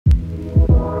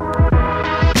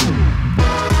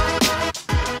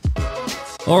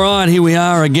All right, here we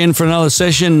are again for another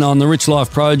session on the Rich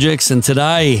Life Projects, and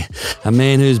today a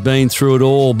man who's been through it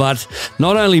all, but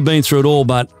not only been through it all,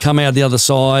 but come out the other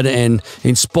side and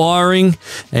inspiring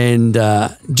and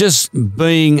just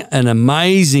being an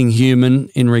amazing human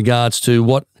in regards to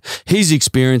what his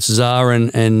experiences are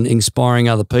and inspiring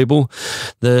other people.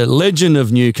 The legend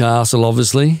of Newcastle,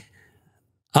 obviously.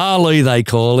 Ali, they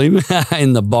call him,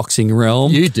 in the boxing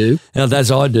realm. You do. That's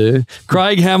I do.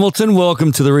 Craig Hamilton,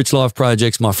 welcome to the Rich Life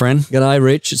Projects, my friend. G'day,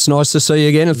 Rich. It's nice to see you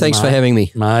again, and thanks for having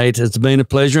me. Mate, it's been a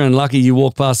pleasure, and lucky you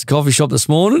walked past the coffee shop this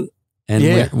morning,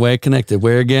 and we're connected.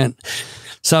 We're again.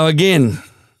 So again,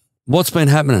 what's been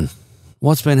happening?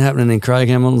 What's been happening in Craig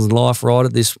Hamilton's life right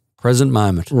at this present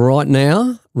moment? Right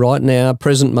now,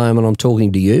 present moment, I'm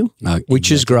talking to you,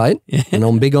 which is great. Yeah. And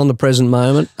I'm big on the present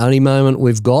moment, only moment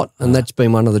we've got. And that's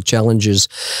been one of the challenges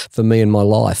for me in my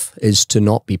life, is to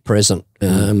not be present.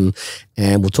 And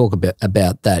we'll talk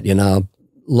about that, you know.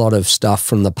 A lot of stuff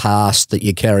from the past that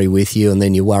you carry with you, and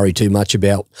then you worry too much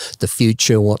about the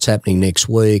future, what's happening next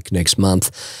week, next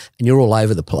month, and you're all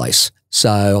over the place.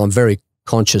 So I'm very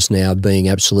conscious now of being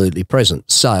absolutely present.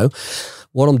 So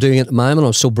what I'm doing at the moment,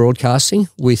 I'm still broadcasting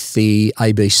with the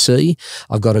ABC.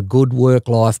 I've got a good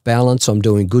work-life balance. I'm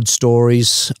doing good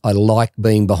stories. I like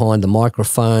being behind the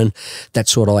microphone.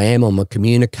 That's what I am. I'm a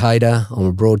communicator. I'm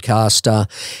a broadcaster.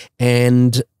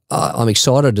 And I'm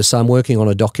excited to say I'm working on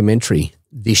a documentary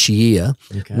this year,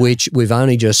 which we've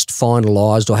only just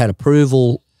finalised. I had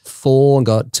approval for and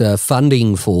got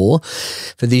funding for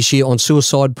this year on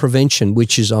suicide prevention,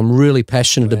 which is I'm really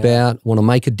passionate about, want to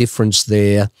make a difference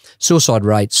there. Suicide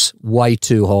rates way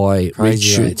too high.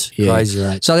 Crazy rates.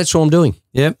 So that's what I'm doing.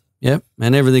 Yep.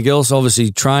 And everything else,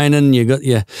 obviously training,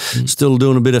 you're still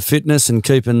doing a bit of fitness and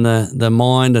keeping the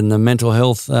mind and the mental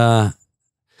health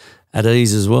at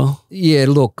ease as well. Yeah,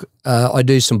 look, I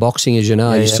do some boxing, as you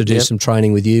know. I used to do some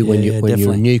training with you when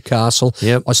you're in Newcastle.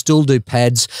 Yep. I still do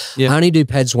pads. I only do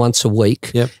pads once a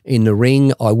week in the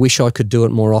ring. I wish I could do it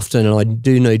more often, and I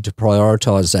do need to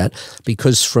prioritise that,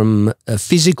 because from a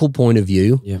physical point of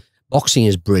view, boxing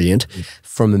is brilliant.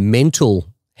 From a mental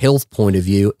health point of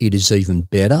view, it is even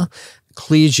better.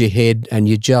 Clears your head and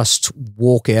you just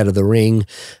walk out of the ring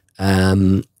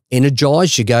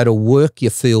energised. You go to work, you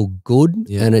feel good,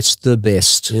 and it's the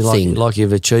best thing. Like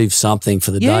you've achieved something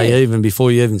for the day, even before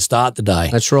you even start the day.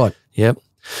 That's right. Yep.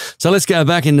 So let's go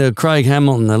back into Craig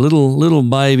Hamilton, the little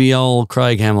baby old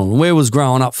Craig Hamilton. Where was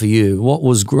growing up for you? What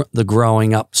was the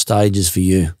growing up stages for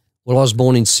you? Well, I was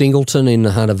born in Singleton in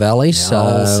the Hunter Valley,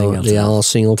 the old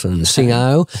Singleton,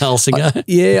 Singo.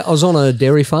 Singo. I was on a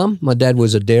dairy farm. My dad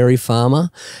was a dairy farmer,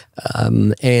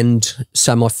 and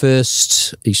so my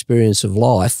first experience of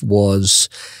life was,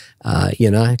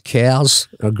 cows.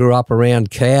 I grew up around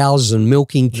cows and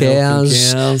milking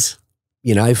cows.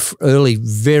 You know,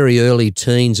 very early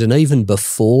teens, and even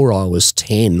before I was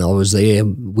 10, I was there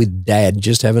with Dad,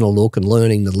 just having a look and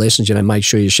learning the lessons. You know, make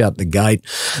sure you shut the gate.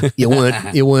 You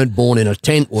weren't born in a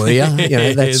tent, were you? You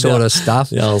know, that sort of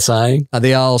stuff. The old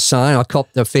saying. I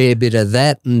copped a fair bit of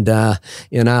that, and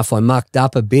if I mucked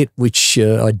up a bit, which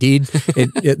I did,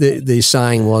 the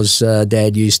saying was,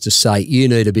 Dad used to say, "You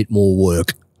need a bit more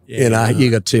work.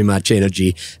 You got too much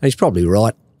energy," and he's probably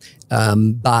right,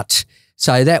 but.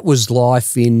 So that was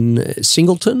life in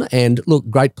Singleton, and look,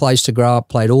 great place to grow up.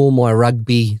 Played all my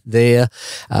rugby there,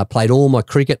 played all my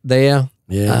cricket there.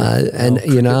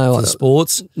 For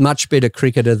sports. Much better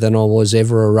cricketer than I was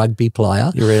ever a rugby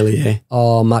player. You really,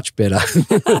 Oh, much better.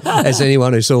 As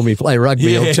anyone who saw me play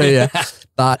rugby will tell you.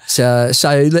 But so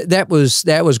that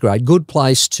was great. Good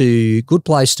place to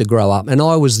grow up, and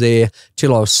I was there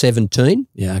till I was 17.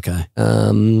 Yeah, okay.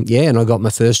 And I got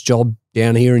my first job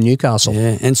down here in Newcastle.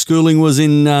 Yeah, and schooling was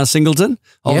in Singleton.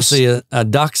 Obviously, a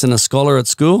Ducks and a scholar at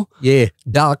school. Yeah,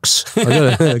 Ducks.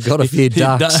 I got a few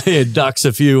Ducks. Ducks,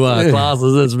 a few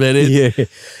classes. That's about it. Yeah.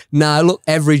 No, look,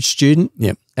 average student.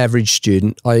 Yep. Average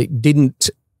student. I didn't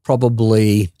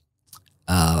probably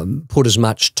put as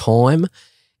much time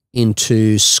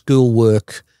into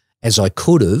schoolwork as I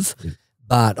could have,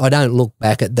 but I don't look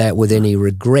back at that with any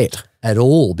regret at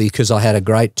all, because I had a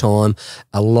great time.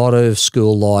 A lot of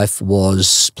school life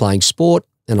was playing sport,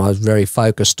 and I was very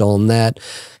focused on that,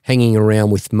 hanging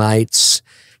around with mates,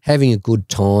 having a good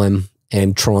time,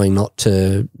 and trying not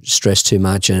to stress too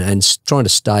much, and trying to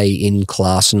stay in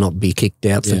class and not be kicked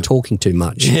out for talking too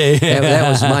much.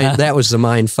 That was the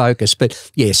main focus.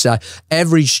 But yeah, so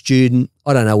average student.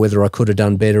 I don't know whether I could have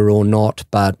done better or not,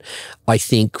 but I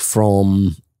think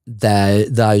from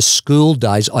those school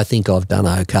days, I think I've done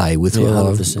okay with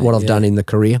what I've done in the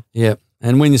career. Yeah.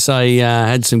 And when you say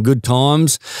had some good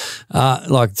times,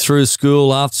 like through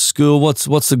school, after school,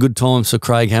 what's the good times for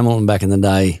Craig Hamilton back in the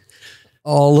day?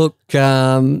 Oh, look,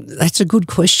 that's a good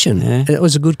question. Yeah. It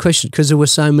was a good question because there were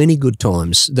so many good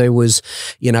times. There was,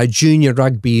 junior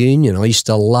rugby union. I used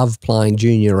to love playing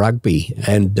junior rugby.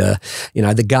 And,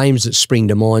 the games that spring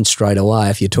to mind straight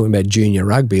away, if you're talking about junior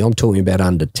rugby, I'm talking about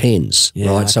under 10s,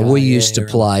 right? Okay, so we used to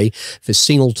play for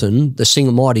Singleton,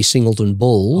 the mighty Singleton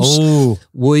Bulls. Oh.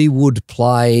 We would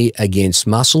play against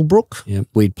Muswellbrook. Yep.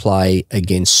 We'd play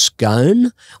against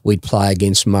Scone. We'd play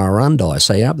against Murrurundi.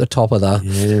 So you're up the top of the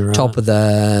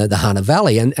Hunter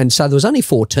Valley. And so there was only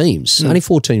 4 teams, only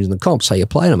 4 teams in the comp. So you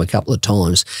played them a couple of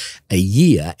times a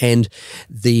year. And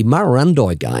the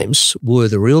Murrurundi games were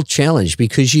the real challenge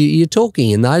because you're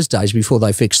talking in those days before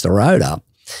they fixed the road up.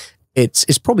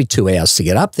 It's probably 2 hours to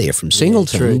get up there from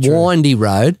Singleton, true. windy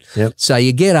road. Yep. So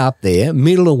you get up there,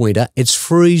 middle of winter, it's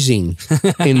freezing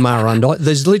in Murrurundi.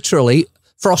 There's literally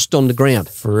frost on the ground.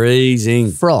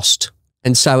 Freezing. Frost.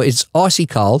 And so it's icy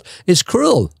cold. It's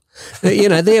cruel.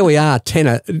 There we are,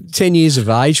 10 years of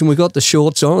age, and we've got the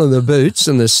shorts on and the boots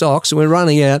and the socks, and we're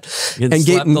running out and we're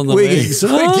getting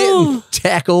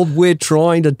tackled. We're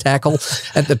trying to tackle.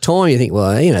 At the time, you think,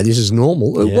 well, this is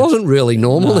normal. It wasn't really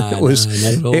normal. It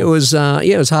was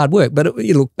hard work. But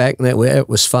you look back and it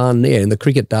was fun. Yeah, and the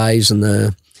cricket days and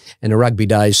the rugby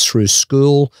days through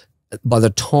school. By the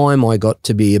time I got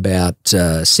to be about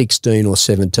 16 or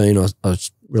 17, I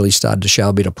really started to show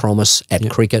a bit of promise at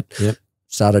cricket. Yep.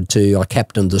 I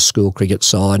captained the school cricket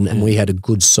side, and we had a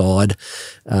good side.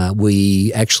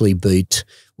 We actually beat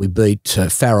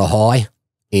Farrer High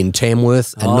in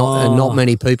Tamworth, and not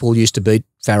many people used to beat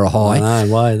Farrer High. No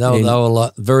way. They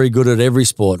were very good at every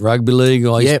sport. Rugby league.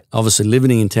 Obviously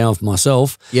living in town for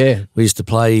myself. Yeah. We used to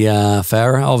play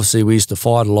Farrer. Obviously we used to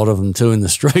fight a lot of them too in the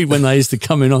street when they used to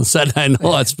come in on Saturday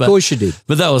nights. But, of course you did.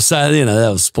 But that was that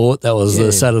was sport. That was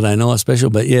the Saturday night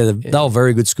special. But they were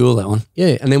very good school, that one.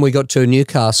 Yeah. And then we got to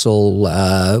Newcastle.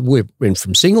 We're in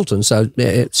from Singleton. So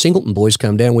Singleton boys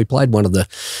come down. We played one of the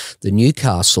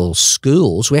Newcastle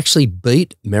schools. We actually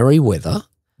beat Merriweather.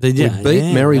 We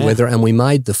beat Merriweather and we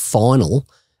made the final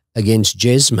against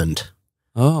Jesmond.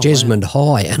 Jesmond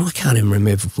High, and I can't even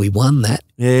remember if we won that.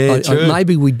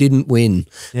 Maybe we didn't win.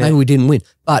 Yeah. Maybe we didn't win.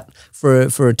 But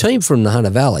for a team from the Hunter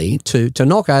Valley to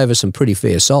knock over some pretty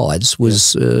fair sides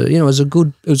was it was a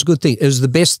good thing. It was the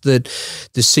best that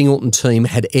the Singleton team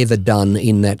had ever done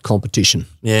in that competition.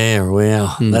 Yeah,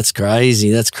 wow, that's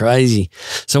crazy. That's crazy.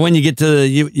 So when you get to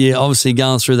you're obviously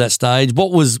going through that stage.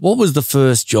 What was the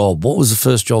first job? What was the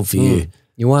first job for you?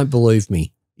 You won't believe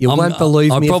me. Won't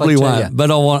believe me. I probably won't, but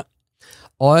I want.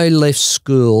 I left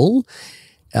school.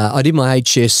 I did my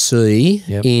HSC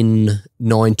in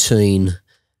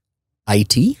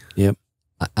 1980. Yep.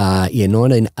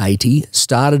 1980.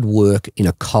 Started work in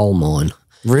a coal mine.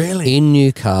 Really? In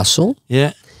Newcastle.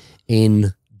 Yeah.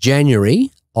 In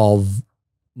January of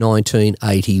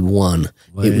 1981.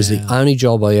 Wow. It was the only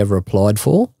job I ever applied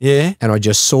for. Yeah. And I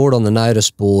just saw it on the notice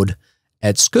board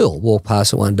at school. Walked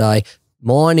past it one day.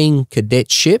 Mining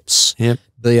cadetships. Yep.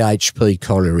 BHP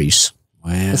collieries.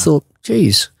 Wow. I thought,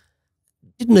 geez,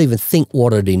 didn't even think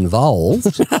what it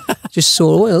involved. Just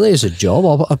saw, well, there's a job.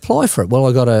 I'll apply for it. Well,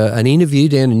 I got an interview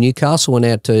down in Newcastle, went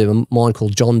out to a mine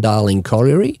called John Darling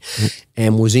Colliery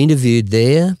and was interviewed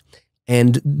there.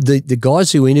 And the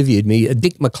guys who interviewed me,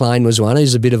 Dick McLean was one,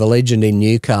 who's a bit of a legend in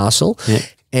Newcastle. Yeah.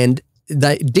 And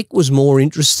Dick was more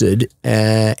interested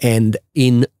and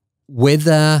in what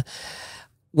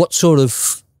sort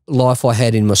of life I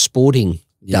had in my sporting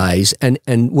days, and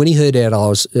when he heard that I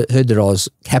was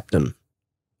captain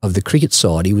of the cricket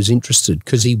side, he was interested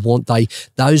because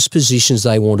those positions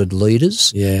they wanted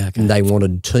leaders, and they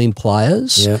wanted team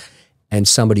players, and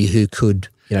somebody who could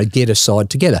get a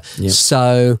side together. Yep.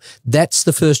 So that's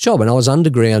the first job, and I was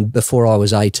underground before I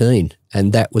was 18,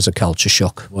 and that was a culture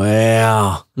shock.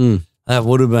 Wow, that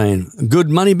would have been good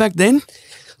money back then.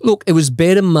 Look, it was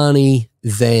better money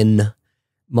than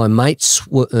my mates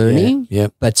were earning,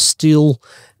 but still,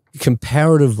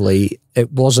 comparatively,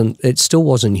 it still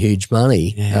wasn't huge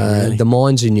money. Really? The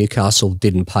mines in Newcastle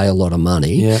didn't pay a lot of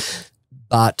money,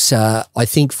 but I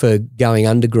think for going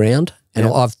underground, and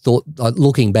I've thought,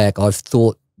 looking back, I've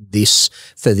thought this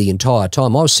for the entire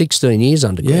time. I was 16 years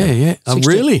underground. Yeah. 16,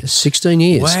 really? 16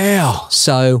 years. Wow.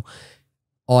 So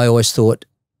I always thought,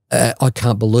 I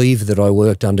can't believe that I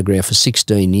worked underground for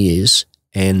 16 years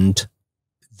and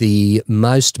the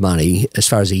most money, as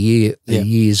far as a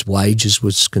year's wages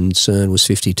was concerned, was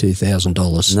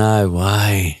 $52,000. No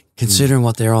way. Considering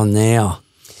what they're on now.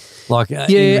 Like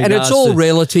and it's all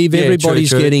relative.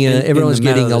 Everybody's getting everyone's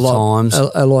getting a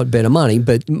lot better money.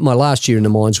 But my last year in the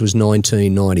mines was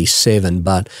 1997.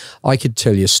 But I could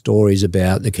tell you stories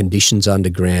about the conditions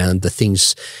underground, the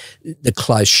things, the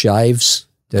close shaves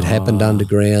that happened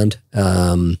underground,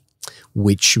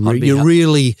 which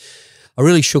I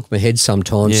really shook my head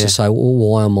sometimes to say, well,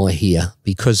 why am I here?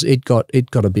 Because it got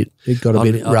a bit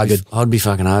rugged. I'd be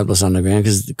fucking hopeless underground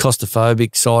because the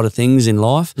claustrophobic side of things in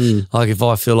life, like if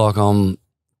I feel like I'm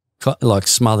like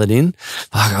smothered in,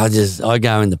 I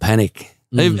go into panic.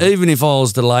 Even if I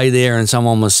was to lay there and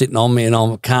someone was sitting on me and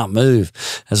I can't move,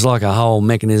 it's like a whole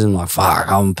mechanism like, fuck,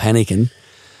 I'm panicking.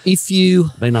 If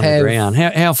you been underground,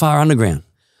 how far underground?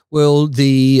 Well,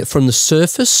 from the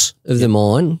surface of the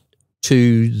mine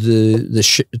to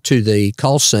the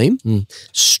coal seam,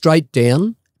 straight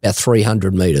down about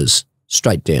 300 metres,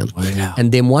 straight down. Wow.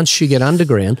 And then once you get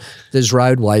underground, there's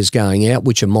roadways going out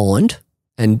which are mined,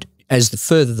 and as the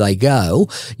further they go,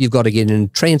 you've got to get in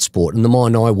transport. And the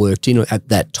mine I worked in at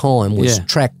that time was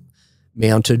track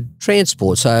mounted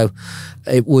transport, so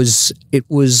it was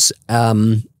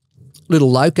little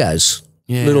locos.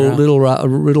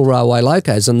 Little railway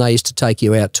locos, and they used to take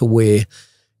you out to where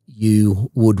you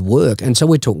would work. And so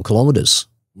we're talking kilometres.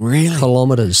 Really?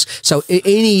 Kilometres. So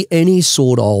any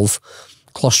sort of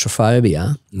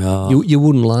claustrophobia, you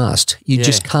wouldn't last. You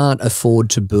just can't afford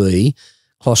to be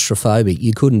claustrophobic.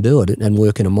 You couldn't do it and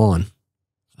work in a mine.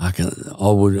 I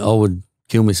would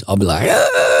kill myself. I'd be like,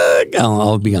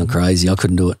 I would be going crazy. I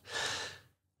couldn't do it.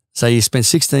 So you spent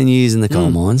 16 years in the coal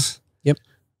mines. Yep.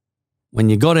 When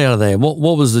you got out of there, what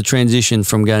was the transition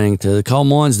from going to the coal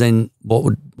mines? Then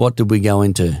what did we go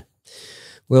into?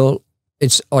 Well,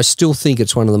 I still think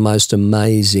it's one of the most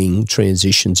amazing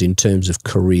transitions in terms of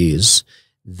careers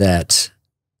that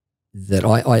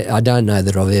I don't know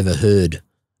that I've ever heard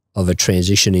of a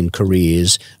transition in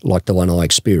careers like the one I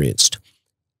experienced.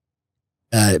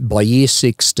 By year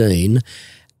 16,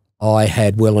 I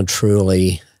had well and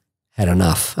truly had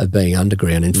enough of being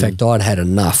underground. In fact, I'd had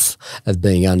enough of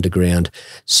being underground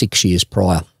 6 years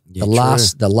prior. Yeah,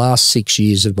 the last 6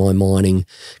 years of my mining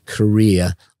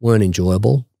career weren't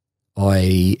enjoyable.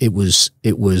 It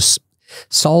was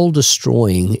soul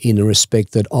destroying in the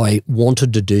respect that I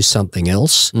wanted to do something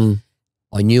else.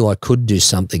 I knew I could do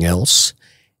something else.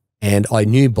 And I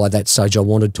knew by that stage I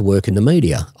wanted to work in the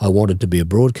media. I wanted to be a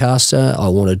broadcaster. I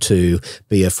wanted to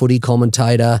be a footy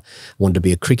commentator. I wanted to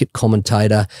be a cricket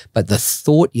commentator. But the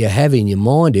thought you have in your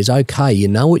mind is, okay, you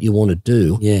know what you want to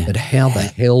do, but how the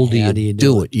hell do you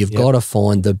do it? You've got to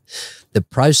find the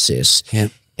process.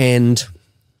 Yep. And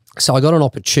so I got an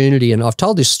opportunity, and I've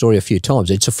told this story a few times.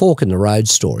 It's a fork in the road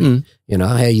story. You know,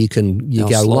 how you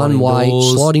go one way,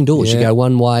 sliding doors. You go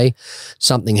one way,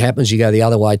 something happens, you go the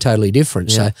other way, totally different.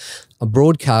 So I'm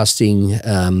broadcasting,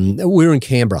 we're in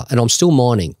Canberra, and I'm still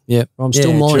mining. I'm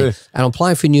still mining. True. And I'm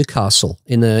playing for Newcastle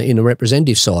in the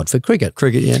representative side for cricket.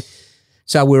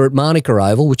 So we're at Manuka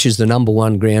Oval, which is the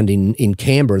 #1 ground in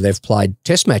Canberra. They've played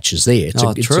test matches there.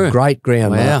 It's a great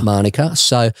ground, Manuka.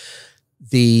 So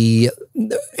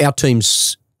our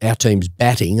team's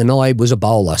batting, and I was a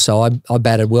bowler, so I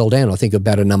batted well down. I think I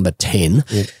batted number 10.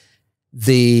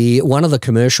 One of the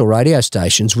commercial radio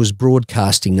stations was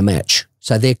broadcasting the match,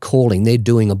 so they're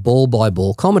doing a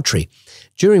ball-by-ball commentary.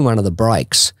 During one of the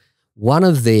breaks, one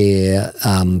of their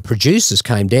producers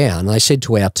came down. They said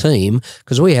to our team,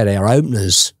 because we had our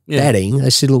openers batting,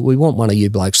 they said, look, we want one of you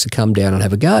blokes to come down and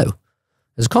have a go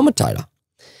as a commentator.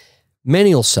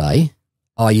 Many will say,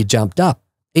 oh, you jumped up.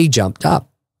 He jumped up,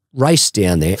 raced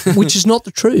down there, which is not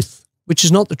the truth,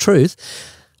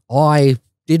 I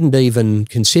didn't even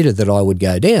consider that I would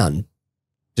go down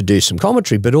to do some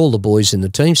commentary, but all the boys in the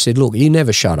team said, look, you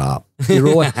never shut up.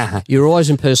 You're always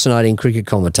impersonating cricket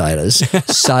commentators.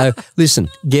 So listen,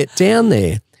 get down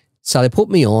there. So they put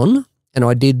me on, and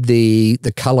I did the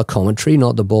colour commentary,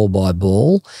 not the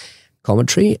ball-by-ball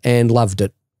commentary, and loved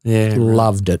it.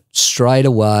 Loved it straight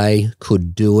away,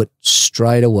 could do it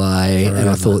straight away. And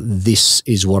I thought, this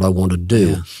is what I want to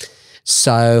do.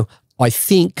 So I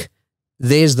think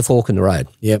there's the fork in the road.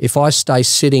 If I stay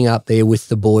sitting up there with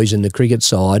the boys in the cricket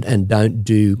side and don't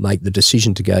make the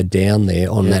decision to go down there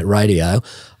on that radio,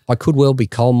 I could well be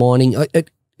coal mining. It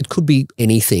could be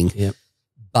anything,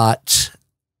 but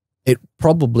it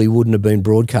probably wouldn't have been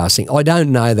broadcasting. I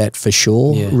don't know that for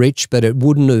sure, Rich, but it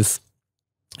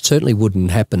certainly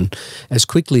wouldn't happen as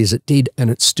quickly as it did, and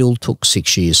it still took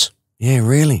 6 years. Yeah,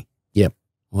 really? Yep.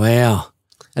 Wow.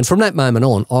 And from that moment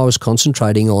on, I was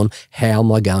concentrating on how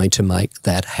am I going to make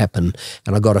that happen.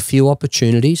 And I got a few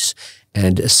opportunities.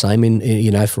 And same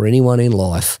in, for anyone in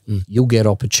life, you'll get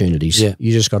opportunities. Yeah.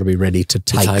 You just got to be ready to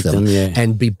take them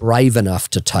and be brave enough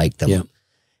to take them. Yeah.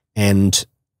 And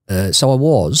so I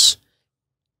was,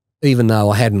 even though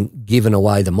I hadn't given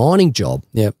away the mining job,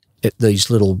 these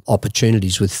little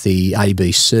opportunities with the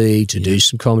ABC to do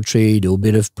some commentary, do a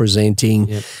bit of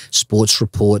presenting, sports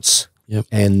reports.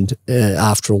 And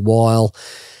after a while,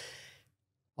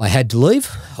 I had to leave.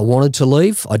 I wanted to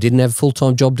leave. I didn't have a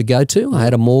full-time job to go to. I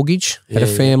had a mortgage, had a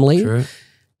family. True.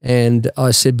 And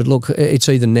I said, but look, it's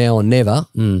either now or never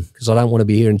because I don't want to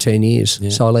be here in 10 years.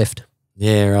 Yeah. So I left.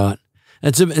 Yeah, right.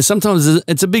 Sometimes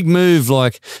it's a big move,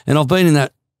 and I've been in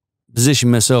that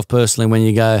position myself personally when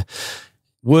you go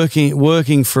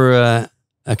working for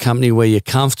a company where you're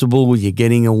comfortable, you're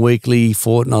getting a weekly,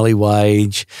 fortnightly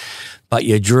wage, but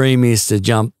your dream is to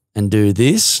jump and do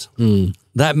this.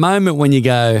 That moment when you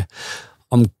go,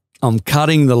 I'm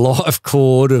cutting the life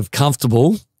cord of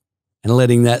comfortable and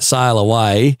letting that sail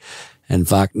away, and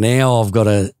fuck, now I've got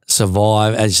to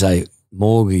survive, as you say,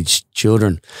 mortgage,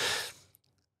 children.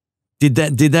 Did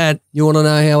that? You want to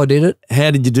know how I did it?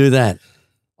 How did you do that?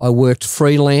 I worked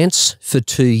freelance for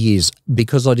 2 years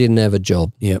because I didn't have a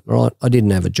job. Yep. Right? I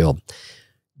didn't have a job.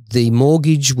 The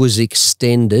mortgage was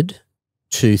extended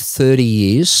to 30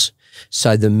 years.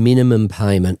 So the minimum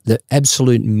payment, the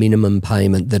absolute minimum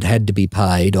payment that had to be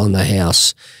paid on the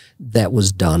house, that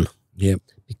was done. Yep.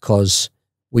 Because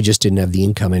we just didn't have the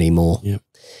income anymore. Yep.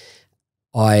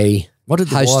 What did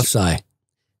the wife say?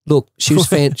 Look, she was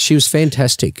she was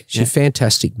fantastic. She was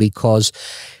fantastic because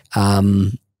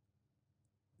from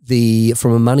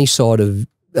a money side of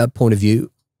point of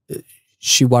view,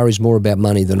 she worries more about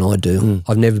money than I do.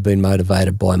 I've never been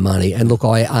motivated by money. And look,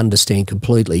 I understand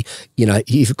completely,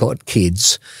 you've got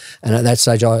kids. And at that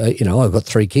stage, I've got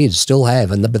 3 kids, still have,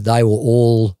 but they were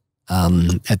all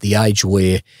at the age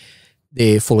where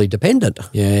they're fully dependent.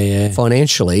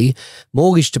 Financially,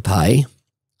 mortgage to pay,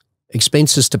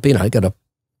 expenses to, got to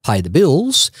pay the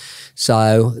bills.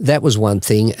 So that was one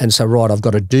thing. And so, right, I've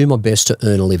got to do my best to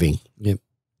earn a living. Yep.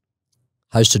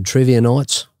 Hosted trivia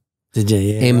nights. Did you?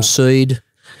 Yeah.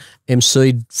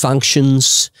 MC'd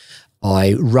functions.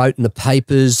 I wrote in the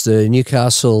papers, the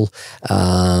Newcastle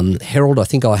Herald. I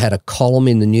think I had a column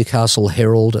in the Newcastle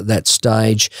Herald at that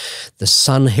stage. The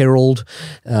Sun Herald,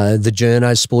 the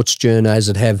journos, sports journos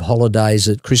that have holidays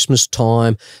at Christmas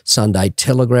time. Sunday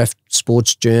Telegraph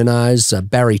sports journos.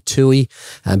 Barry Toohey.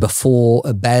 And before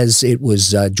Baz, it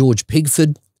was George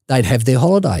Pigford. They'd have their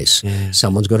holidays. Yeah.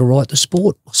 Someone's got to write the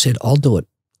sport. I said, I'll do it.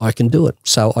 I can do it.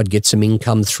 So I'd get some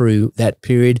income through that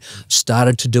period.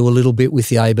 Started to do a little bit with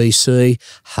the ABC,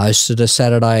 hosted a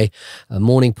Saturday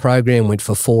morning program, went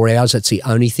for 4 hours. That's the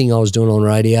only thing I was doing on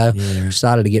radio. Yeah.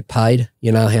 Started to get paid.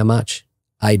 You know how much?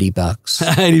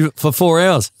 $80. 80 for 4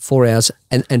 hours? 4 hours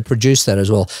and produced that as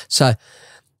well. So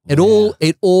it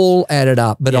all added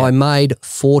up, but I made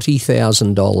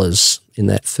 $40,000 in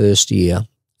that first year,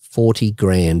 40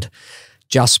 grand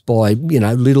just by,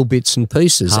 little bits and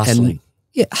pieces. Hustling.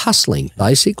 Hustling,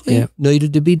 basically,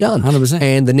 needed to be done. 100%.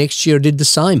 And the next year I did the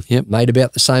same. Made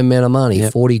about the same amount of money,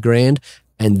 40 grand.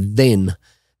 And then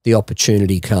the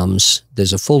opportunity comes.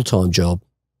 There's a full-time job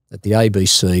at the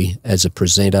ABC as a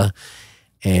presenter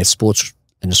and a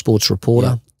sports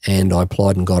reporter, and I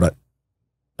applied and got it.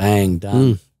 Bang,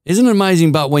 done. Isn't it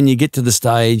amazing? But when you get to the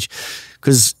stage,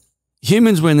 because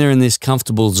humans, when they're in this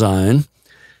comfortable zone,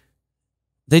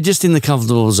 they're just in the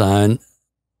comfortable zone,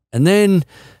 and then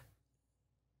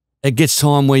it gets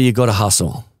time where you got to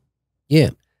hustle. Yeah.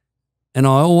 And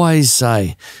I always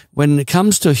say, when it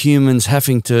comes to humans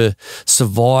having to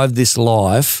survive this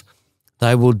life,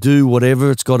 they will do whatever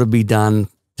it's got to be done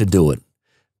to do it.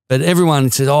 But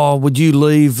everyone says, oh, would you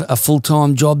leave a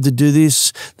full-time job to do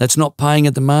this that's not paying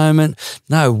at the moment?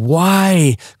 No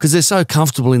way, because they're so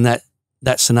comfortable in that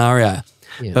scenario.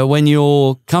 Yeah. But when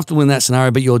you're comfortable in that scenario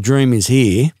but your dream is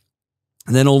here,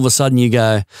 and then all of a sudden you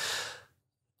go,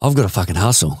 I've got to fucking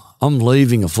hustle. I'm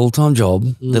leaving a full-time job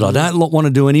that I don't want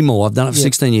to do anymore. I've done it for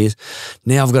 16 years.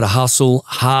 Now I've got to hustle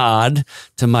hard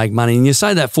to make money. And you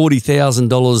say that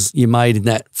 $40,000 you made in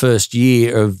that first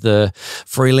year of the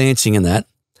freelancing and that,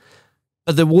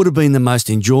 but that would have been the most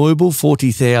enjoyable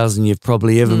 $40,000 you've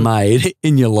probably ever made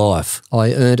in your life.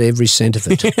 I earned every cent of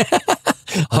it.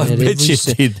 I bet you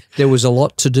did. There was a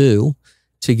lot to do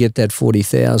to get that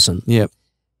 $40,000. Yep.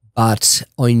 But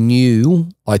I knew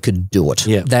I could do it.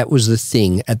 Yeah. That was the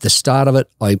thing. At the start of it,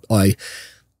 I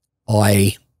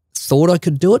thought I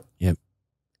could do it. Yep.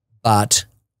 But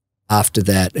after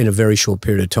that, in a very short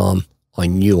period of time, I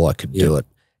knew I could do it.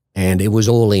 and it was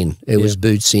all in. It was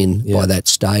boots in by that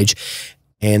stage.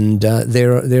 And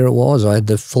there it was. I had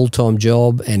the full-time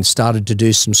job and started to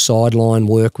do some sideline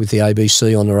work with the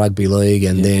ABC on the rugby league,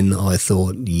 and then I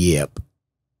thought,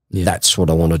 that's what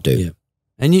I want to do. Yep.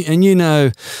 And you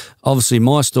know, obviously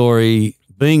my story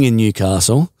being in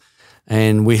Newcastle,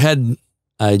 and we had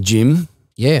a gym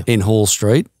in Hall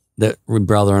Street, that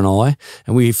brother and I,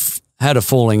 and we've had a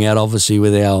falling out obviously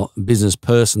with our business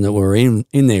person that we were in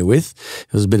there with.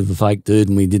 It was a bit of a fake dude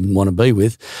and we didn't want to be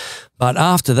with. But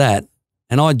after that,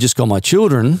 and I just got my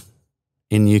children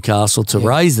in Newcastle to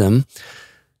raise them,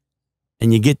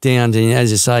 and you get down to,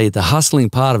 as you say, the hustling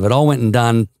part of it. I went and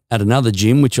done at another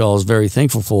gym, which I was very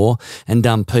thankful for, and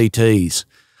done PTs.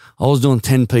 I was doing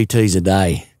 10 PTs a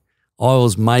day. I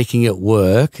was making it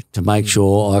work to make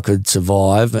sure I could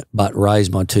survive but raise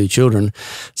my 2 children.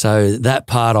 So that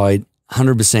part I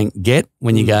 100% get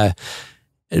when you go,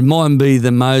 it mightn't be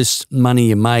the most money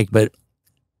you make, but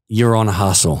you're on a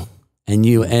hustle.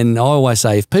 And I always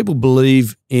say, if people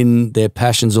believe in their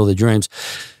passions or their dreams,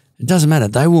 it doesn't matter.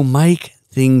 They will make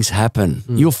things happen.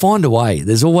 You'll find a way.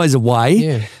 There's always a way.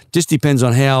 Yeah. Just depends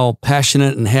on how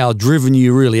passionate and how driven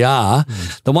you really are.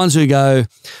 The ones who go,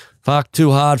 fuck,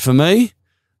 too hard for me,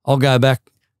 I'll go back,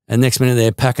 and next minute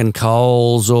they're packing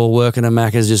coals or working at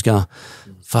Macca's, just going,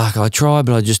 fuck, I tried,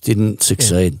 but I just didn't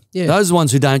succeed. Yeah. Those are the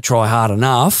ones who don't try hard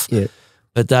enough. Yeah.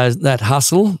 But that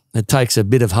hustle, it takes a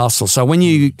bit of hustle. So when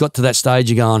you got to that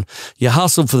stage, you're going, you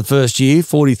hustled for the first year,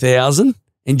 40,000,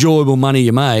 enjoyable money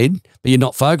you made, but you're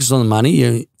not focused on the money.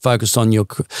 You're focused on your,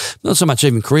 not so much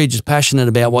even career, just passionate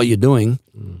about what you're doing.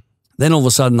 Then all of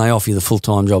a sudden they offer you the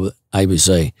full-time job at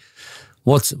ABC.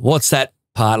 What's that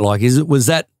part like? Was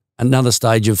that another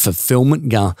stage of fulfillment?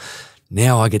 Going,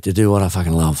 now I get to do what I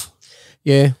fucking love.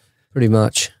 Yeah, pretty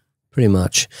much.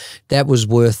 That was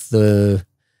worth the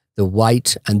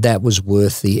wait, and that was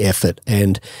worth the effort,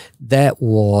 and that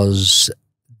was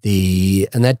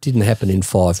and that didn't happen in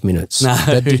 5 minutes. No,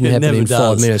 that didn't happen in 5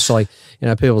 does. minutes. Like, you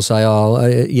know, people say,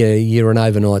 you're an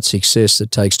overnight success that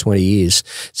takes 20 years.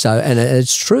 So, and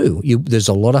it's true. There's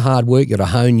a lot of hard work. You got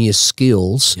to hone your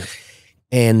skills. Yep.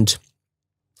 And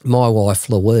my wife,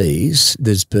 Louise,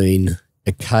 there's been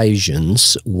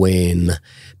occasions when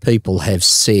people have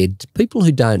said, people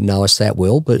who don't know us that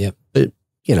well, but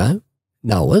you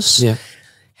know us,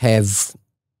 have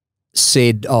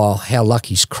said, oh, how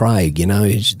lucky's Craig, you know.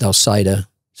 They'll say to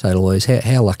Louise,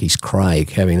 how lucky's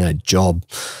Craig having that job,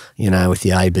 you know, with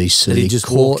the ABC. That he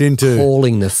just walked into.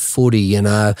 Calling the footy, you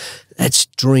know. That's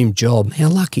dream job. How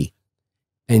lucky.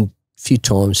 And a few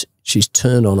times she's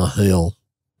turned on a heel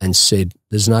and said,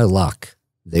 there's no luck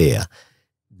there.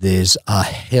 There's a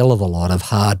hell of a lot of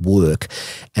hard work,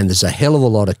 and there's a hell of a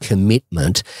lot of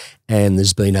commitment, and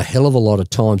there's been a hell of a lot of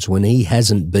times when he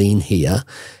hasn't been here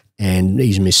and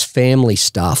he's missed family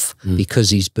stuff because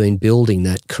he's been building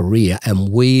that career, and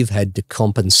we've had to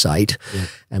compensate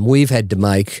and we've had to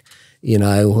make, you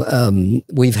know,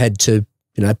 we've had to,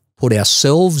 you know, put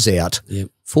ourselves out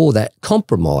for that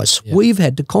compromise. We've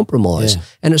had to compromise,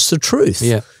 and it's the truth.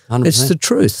 Yeah, 100%. It's the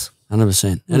truth.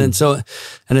 100%.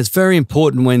 And it's very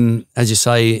important when, as you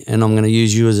say, and I'm going to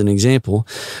use you as an example,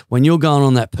 when you're going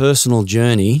on that personal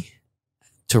journey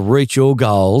to reach your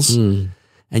goals and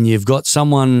you've got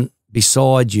someone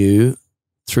beside you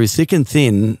through thick and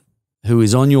thin who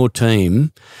is on your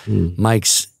team,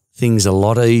 makes things a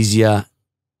lot easier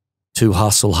to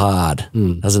hustle hard,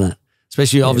 doesn't it?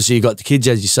 Especially, obviously, you've got the kids,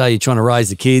 as you say, you're trying to raise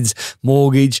the kids,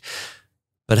 mortgage,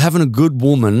 but having a good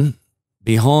woman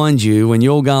behind you when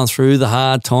you're going through the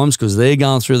hard times, because they're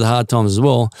going through the hard times as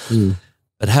well,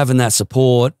 but having that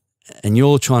support and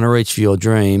you're trying to reach for your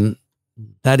dream,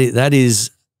 that is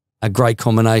a great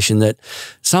combination that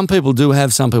some people do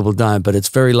have, some people don't, but it's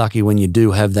very lucky when you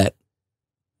do have that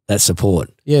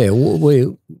support. Yeah,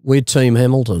 we're Team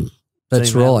Hamilton.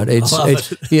 That's Team right. Hamilton.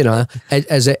 It's you know,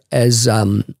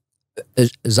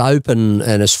 as open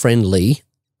and as friendly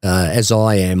as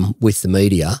I am with the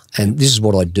media, and this is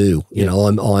what I do. You know,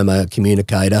 I'm a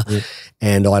communicator,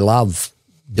 and I love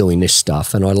doing this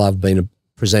stuff, and I love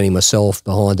presenting myself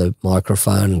behind the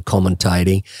microphone and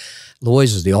commentating.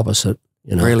 Louise is the opposite.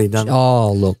 You know, Really don't.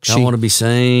 Oh, look, Don't want to be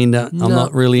seen. I'm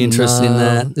not really interested in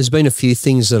that. There's been a few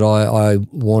things that I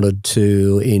wanted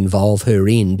to involve her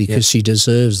in because she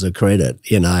deserves the credit,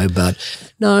 you know. But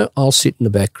no, I'll sit in the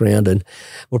background, and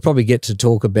we'll probably get to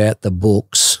talk about the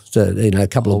books, you know, a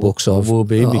couple of books I've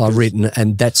written,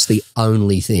 and that's the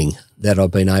only thing that I've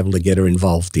been able to get her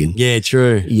involved in. Yeah,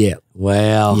 true. Yeah.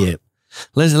 Wow. Yeah.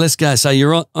 Let's go. So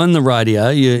you're on the radio.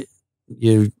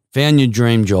 You found your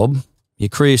dream job. Your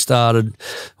career started,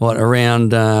 around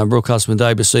broadcasting with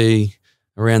ABC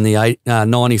around the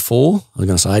 94. I was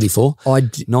going to say 84.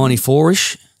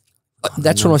 94-ish.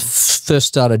 That's when I first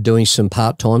started doing some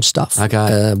part-time stuff.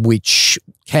 Okay. Which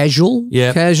casual.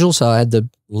 So I had the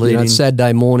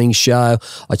Saturday morning show.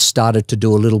 I started to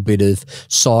do a little bit of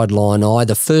sideline eye.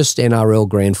 The first NRL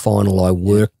grand final I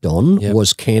worked on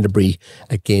was Canterbury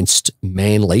against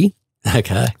Manly.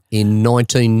 Okay. In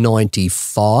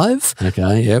 1995.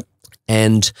 Okay, yep.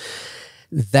 And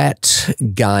that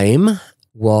game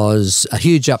was a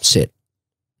huge upset.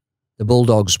 The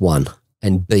Bulldogs won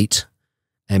and beat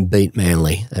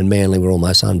Manly, and Manly were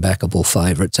almost unbackable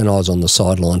favourites, and I was on the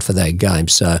sideline for that game.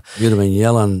 So you'd have been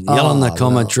yelling the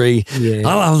commentary. Well, yeah.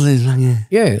 I love this.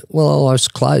 Yeah, well, I was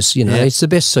close. You know, it's the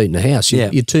best seat in the house.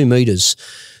 You're 2 metres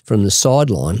from the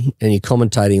sideline, and you're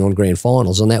commentating on grand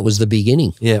finals, and that was the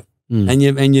beginning. Yeah. And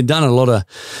you've done a lot of,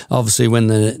 obviously, when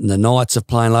the Knights are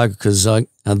playing local, because I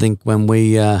think when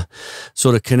we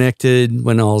sort of connected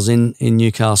when I was in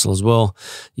Newcastle as well,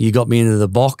 you got me into the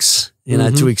box, you know,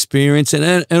 to experience it.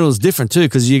 And it was different too,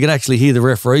 because you could actually hear the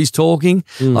referees talking.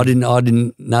 I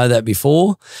didn't know that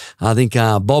before. I think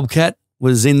Bobcat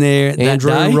was in there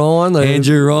Andrew that day. Ryan,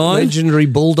 Andrew Ryan, legendary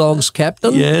Bulldogs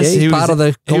captain. Yes, he was part of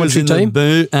the commentary team.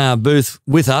 The booth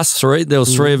with us. There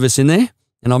was 3 of us in there.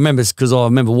 And I remember, because I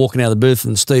remember walking out of the booth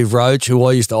and Steve Roach, who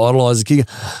I used to idolise as a kid,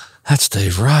 that's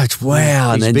Steve Roach.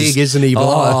 Wow. He's big, isn't he?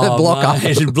 Blocker.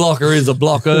 Mate, blocker is a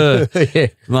blocker.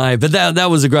 Mate, but that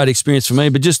was a great experience for me.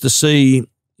 But just to see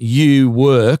you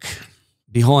work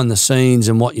behind the scenes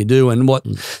and what you do and what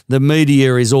the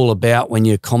media is all about when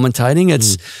you're commentating,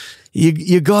 it's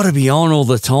you got to be on all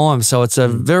the time. So it's a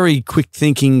very quick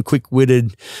thinking, quick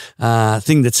witted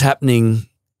thing that's happening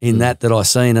in that I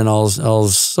seen, and I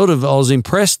was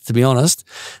impressed, to be honest.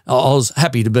 I was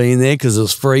happy to be in there because it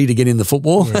was free to get in the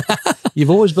football. Yeah. You've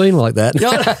always been like that.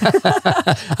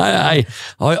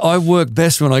 I work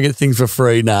best when I get things for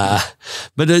free. Nah,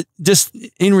 but just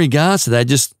in regards to that,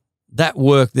 just that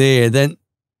work there, then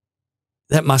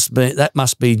that must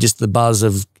be just the buzz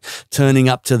of turning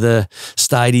up to the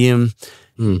stadium,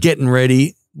 getting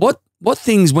ready. What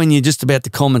things when you're just about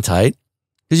to commentate,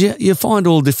 because you find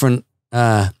all different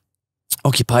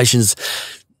occupations,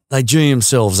 they G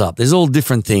themselves up. There's all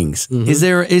different things. Is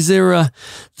there a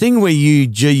thing where you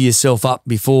G yourself up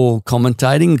before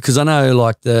commentating? Because I know,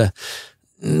 like the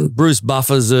Bruce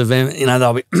Buffers of, you know,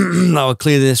 they'll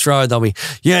clear their throat.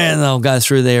 They'll go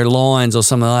through their lines or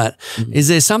something like that. Is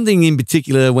there something in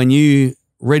particular when you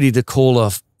ready to call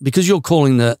off, because you're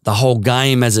calling the whole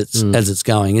game as it's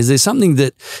going? Is there something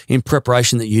that in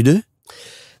preparation that you do?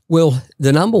 Well,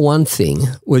 the number one thing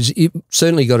was you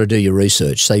certainly got to do your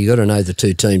research. So you got to know the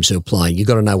 2 teams who are playing. You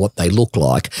got to know what they look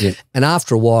like. Yeah. And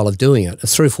after a while of doing it,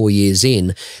 3 or 4 years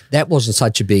in, that wasn't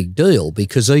such a big deal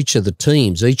because each of the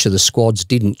teams, each of the squads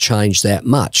didn't change that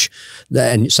much.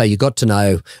 And so you got to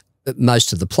know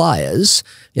most of the players,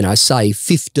 you know, say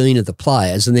 15 of the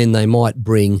players, and then they might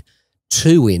bring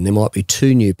 2 in. There might be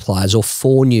 2 new players or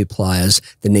 4 new players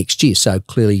the next year. So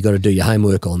clearly you've got to do your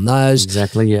homework on those.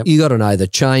 Exactly, yeah. You got to know the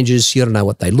changes. You got to know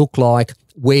what they look like,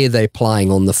 where they're playing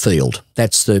on the field.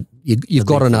 That's you've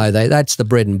got to know that. That's the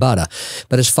bread and butter.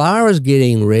 But as far as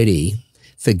getting ready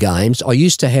for games, I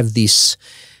used to have this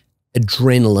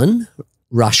adrenaline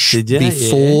rush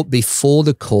before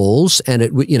the calls, and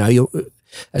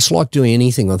it's like doing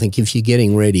anything. I think if you're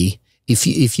getting ready,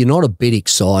 if you're not a bit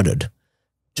excited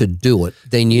to do it,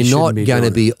 then you're not going to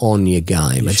be on your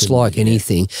game. It's like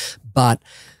anything. But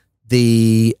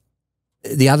the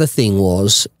other thing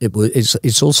was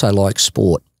it's also like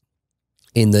sport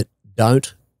in that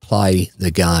don't play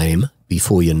the game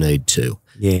before you need to.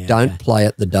 Yeah, don't play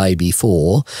it the day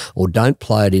before, or don't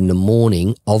play it in the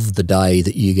morning of the day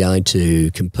that you're going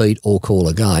to compete or call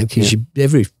a game, because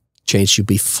every chance you'll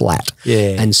be flat.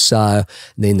 Yeah. And so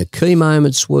then the key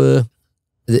moments were,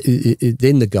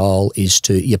 then the goal is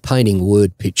you're painting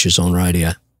word pictures on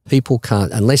radio. People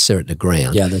can't, unless they're at the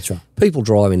ground. Yeah, that's right. People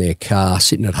driving their car,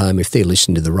 sitting at home, if they're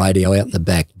listening to the radio out in the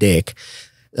back deck,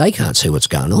 they can't see what's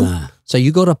going on. No. So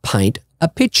you've got to paint a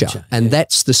picture, and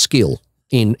that's the skill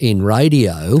in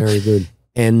radio. Very good.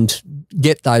 And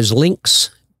get those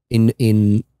links in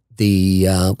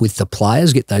the with the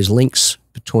players, get those links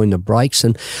between the breaks.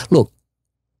 And look,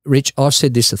 Rich, I've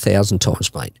said this 1,000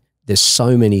 times, mate. There's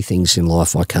so many things in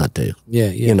life I can't do. Yeah.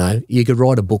 You know, you could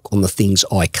write a book on the things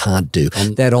I can't do.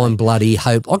 That I'm bloody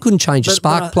hope. I couldn't change a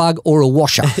spark plug or a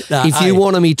washer if you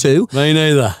wanted me to. Me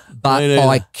neither. But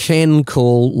I can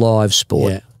call live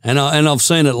sport. Yeah. And I've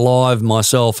seen it live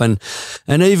myself, and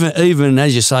even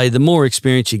as you say, the more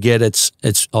experience you get, it's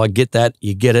I get that,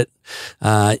 you get it.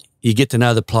 You get to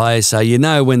know the players, so you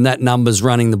know when that number's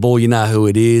running the ball, you know who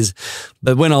it is.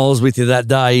 But when I was with you that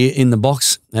day in the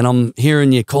box and I'm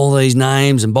hearing you call these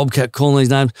names and Bobcat calling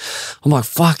these names, I'm like,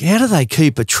 fuck, how do they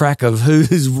keep a track of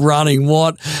who's running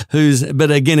what, but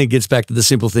again, it gets back to the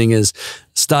simple thing is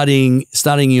studying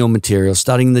your material,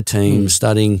 studying the team,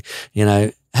 studying,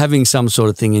 having some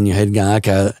sort of thing in your head going,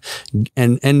 okay,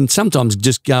 and sometimes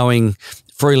just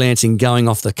freelancing, going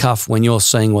off the cuff when you're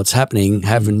seeing what's happening,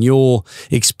 having your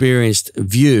experienced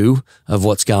view of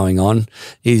what's going on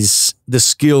is the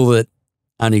skill that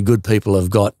only good people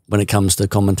have got when it comes to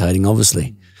commentating,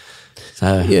 obviously.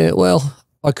 So yeah, well,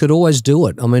 I could always do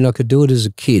it. I mean, I could do it as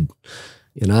a kid.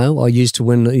 I used to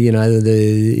win,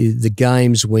 the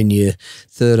games when you're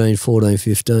 13, 14,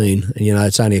 15, and,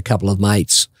 it's only a couple of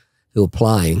mates who are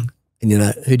playing. And,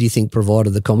 who do you think provided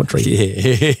the commentary?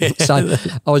 Yeah. So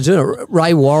I was doing it.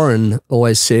 Ray Warren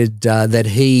always said that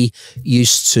he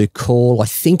used to call, I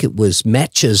think it was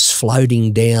matches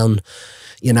floating down,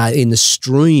 in the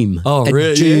stream at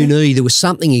really? Junee. Yeah. There was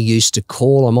something he used to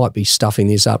call. I might be stuffing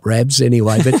this up, Rabs,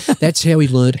 anyway, but that's how he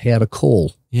learned how to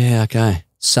call. Yeah, okay.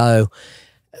 So,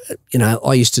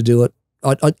 I used to do it.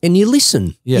 And you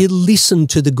listen. You listen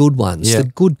to the good ones, the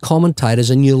good commentators,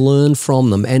 and you learn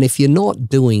from them. And if you're not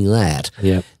doing that,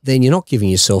 then you're not giving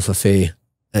yourself a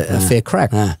fair crack.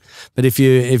 But if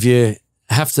you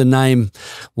have to name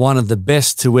one of the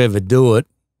best to ever do it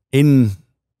in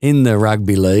the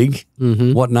rugby league,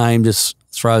 what name just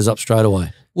throws up straight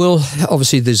away? Well,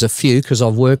 obviously there's a few because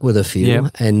I've worked with a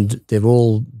few and they've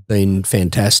all been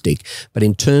fantastic. But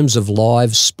in terms of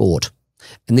live sport,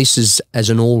 and this is as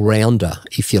an all-rounder,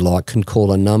 if you like, can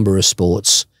call a number of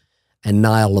sports and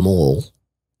nail them all,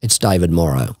 it's David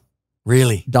Morrow.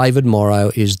 Really? David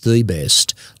Morrow is the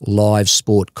best live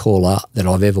sport caller that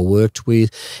I've ever worked with,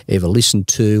 ever listened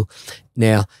to.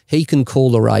 Now, he can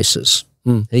call the races.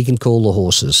 He can call the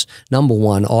horses. Number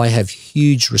one, I have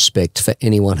huge respect for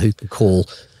anyone who can call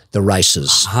the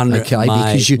races. Okay,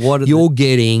 because you're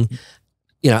getting,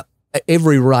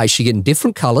 every race you're getting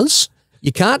different colours.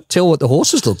 You can't tell what the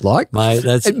horses look like. Mate,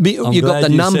 you've got the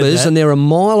numbers and they're a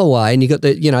mile away and you've got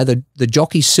the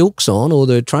jockey silks on or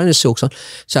the trainer silks on.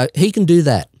 So he can do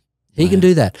that. He can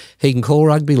do that. He can call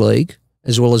rugby league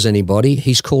as well as anybody.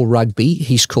 He's called rugby.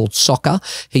 He's called soccer.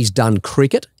 He's done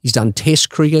cricket. He's done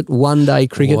test cricket, one-day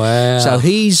cricket. Wow. So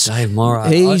Dave Morrow.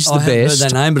 He's the best. I have heard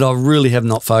that name, but I really have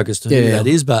not focused on who that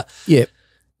is. But yeah.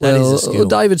 that is a skill. Well,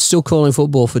 David's still calling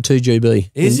football for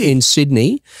 2GB in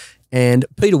Sydney. And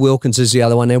Peter Wilkins is the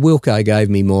other one. Now, Wilco gave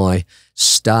me my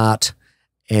start,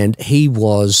 and he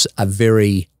was a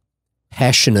very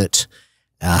passionate,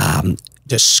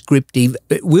 descriptive.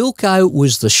 Wilco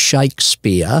was the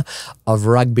Shakespeare of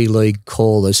rugby league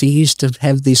callers. He used to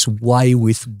have this way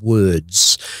with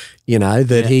words,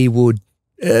 that he would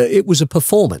it was a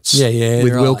performance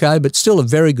with Wilco, but still a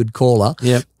very good caller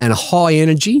and a high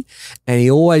energy. And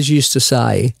he always used to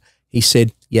say, he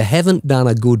said, you haven't done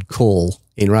a good call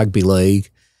in rugby league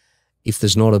if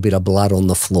there's not a bit of blood on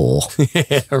the floor.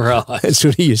 Yeah, right. That's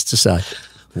what he used to say.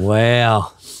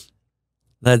 Wow.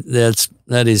 That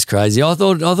is crazy. I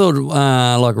thought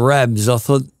like Rabs,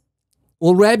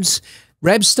 Well, Rabs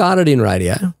started in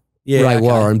radio, Ray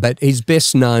Warren, but he's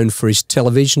best known for his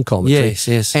television commentary.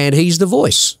 Yes. And he's the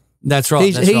voice. That's right.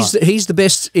 He's the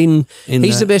best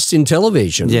the best in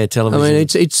television. Yeah, television. I mean,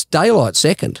 it's daylight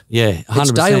second. Yeah, 100%.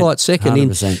 It's daylight second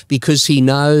 100%. Because he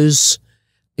knows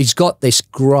he's got this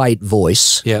great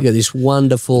voice. Yeah, this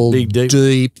wonderful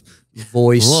deep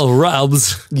voice. Well,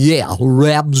 Rabs. Yeah,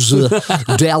 Rabs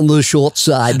down the short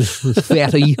side,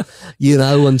 Fatty,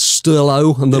 and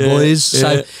Sterlo and the boys.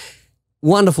 So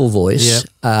wonderful voice.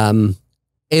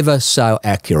 Ever so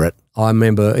accurate. I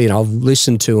remember, I've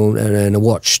listened to and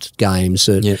watched games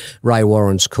at Ray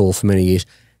Warren's call for many years.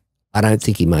 I don't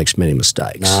think he makes many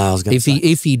mistakes. No, I was going to say.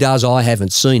 If he does, I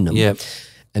haven't seen them. Yep.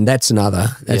 And that's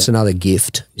another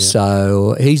gift. Yep.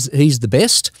 So he's the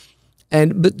best.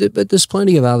 But there's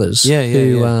plenty of others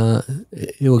who are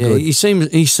good. He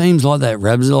seems like that,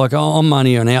 Rabs. Like, I'm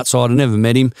only an outsider, never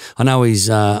met him. I know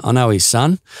his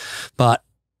son, but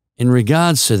in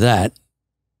regards to that,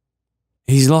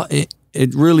 he's like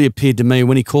it really appeared to me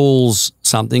when he calls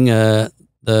something the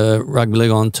rugby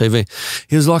league on TV,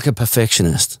 he was like a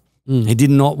perfectionist. He did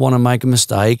not want to make a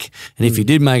mistake, and if he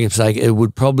did make a mistake, it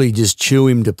would probably just chew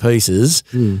him to pieces.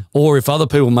 Or if other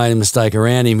people made a mistake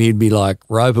around him, he'd be like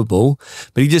ropeable.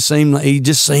 But he just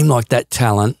seemed like that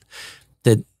talent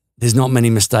that there's not many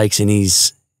mistakes in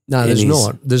his No, there's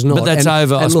not. There's not. But that's I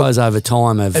suppose, over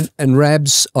time. And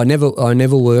Rabs, I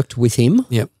never worked with him.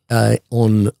 Yep.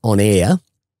 On air,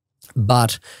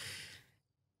 but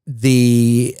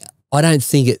I don't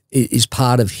think it is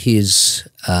part of his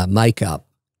makeup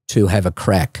to have a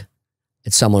crack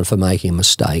at someone for making a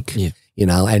mistake. Yeah. You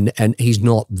know, and he's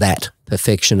not that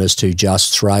perfectionist who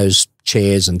just throws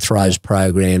chairs and throws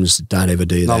programs. Don't ever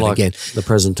do that like again. The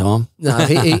present time. No,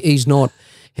 he's not.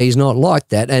 He's not like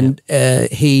that, and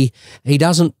he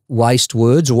doesn't waste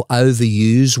words or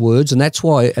overuse words, and that's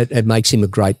why it makes him a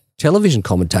great television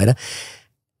commentator.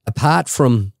 Apart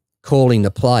from calling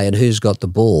the play and who's got the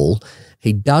ball,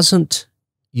 he doesn't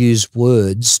use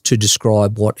words to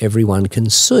describe what everyone can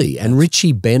see. And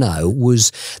Richie Benaud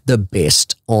was the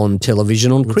best on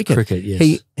television on cricket.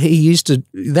 Yes. He used to.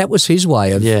 That was his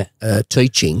way of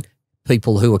teaching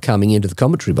people who were coming into the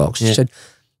commentary box. He said,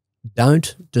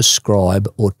 don't describe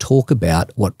or talk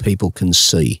about what people can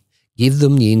see. Give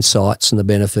them the insights and the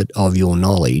benefit of your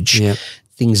knowledge,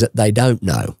 things that they don't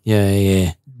know.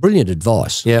 Yeah. Brilliant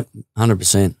advice. Yep,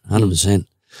 100%, 100%.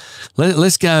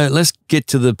 Let's get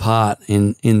to the part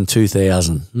in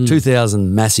 2000.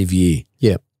 2000, massive year.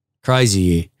 Yep. Crazy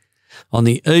year. On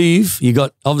the eve, you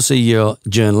got, obviously you're a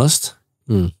journalist,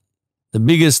 the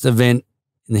biggest event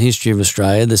in the history of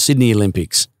Australia, the Sydney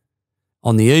Olympics.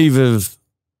 On the eve of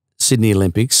Sydney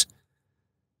Olympics,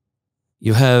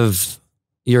 you're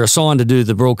assigned to do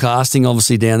the broadcasting,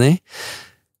 obviously, down there,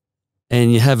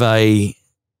 and you have a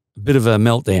bit of a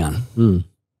meltdown.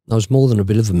 That was more than a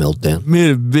bit of a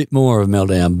meltdown. A bit more of a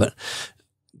meltdown, but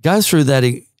go through that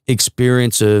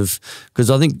experience of,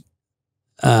 because I think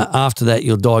after that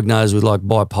you're diagnosed with like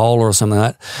bipolar or something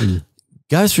like that.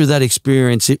 Go through that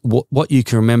experience, what you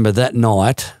can remember that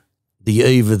night, the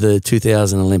eve of the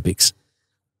 2000 Olympics.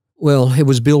 Well, it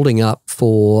was building up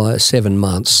for 7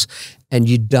 months, and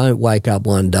you don't wake up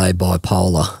one day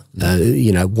bipolar.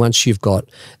 You know, once you've got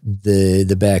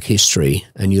the back history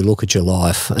and you look at your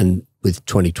life, and with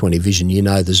 20/20 vision, you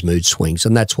know there's mood swings,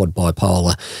 and that's what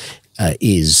bipolar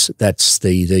is. That's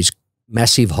these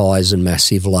massive highs and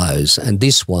massive lows, and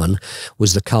this one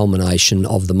was the culmination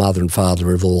of the mother and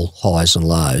father of all highs and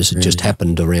lows. It just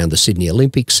happened around the Sydney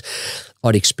Olympics.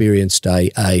 I'd experienced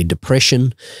a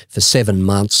depression for 7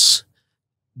 months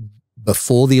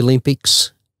before the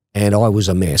Olympics, and I was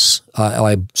a mess.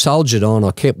 I soldiered on.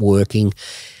 I kept working.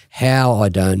 How, I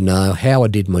don't know. How I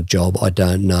did my job, I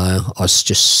don't know. I was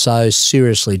just so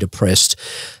seriously depressed,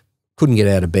 couldn't get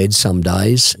out of bed some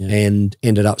days, and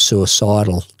ended up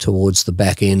suicidal towards the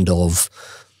back end of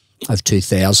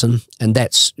 2000. And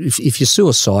that's, if you're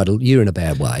suicidal, you're in a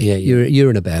bad way. You're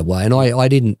in a bad way. And I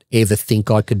didn't ever think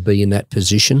I could be in that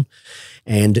position.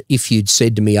 And if you'd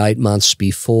said to me 8 months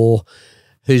before,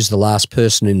 who's the last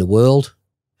person in the world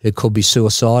who could be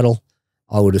suicidal,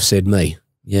 I would have said me.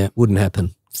 Yeah. Wouldn't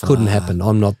happen. Couldn't happen.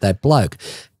 I'm not that bloke.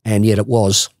 And yet it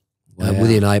was.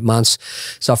 Within 8 months.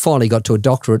 So I finally got to a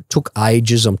doctor. It took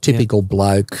ages. I'm typical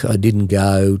bloke. I didn't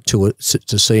go to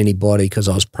see anybody because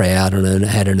I was proud and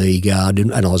had an ego,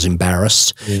 and I was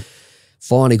embarrassed.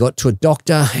 Finally got to a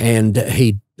doctor, and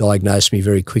he diagnosed me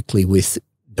very quickly with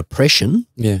depression.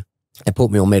 And put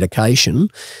me on medication,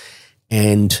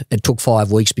 and it took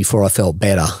 5 weeks before I felt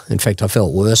better. In fact, I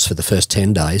felt worse for the first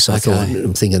 10 days.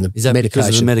 I'm thinking the Is that medication.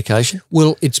 Because of the medication?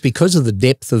 Well, it's because of the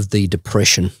depth of the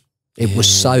depression. It was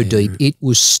so deep. It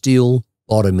was still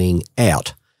bottoming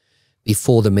out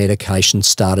before the medication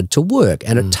started to work.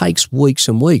 And it takes weeks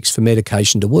and weeks for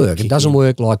medication to work. It doesn't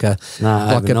work like a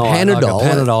Panadol. Like a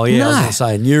Panadol, yeah. I was going to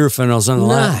say Nurofen or something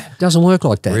like that. No, it doesn't work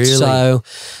like that. Really? So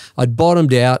I'd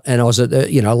bottomed out, and I was at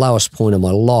the lowest point of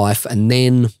my life. And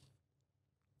then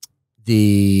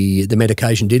the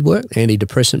medication did work.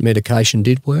 Antidepressant medication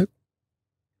did work.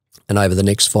 And over the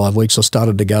next 5 weeks, I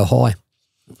started to go high.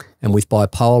 And with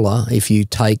bipolar, if you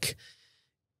take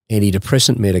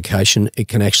antidepressant medication, it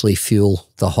can actually fuel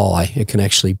the high. It can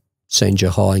actually send you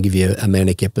high and give you a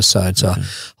manic episode. So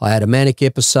I had a manic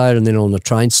episode, and then on the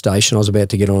train station, I was about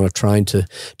to get on a train to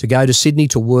go to Sydney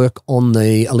to work on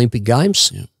the Olympic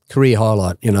Games. Career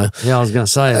highlight, Yeah, I was going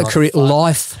to say. A career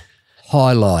life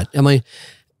highlight. I mean,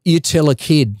 you tell a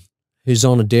kid who's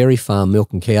on a dairy farm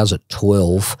milking cows at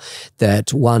 12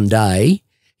 that one day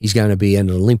he's going to be in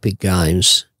Olympic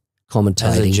Games commentating.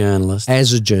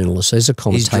 As a journalist, as a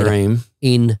commentator. His dream.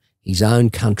 In his own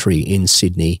country, in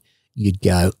Sydney, you'd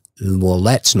go, well,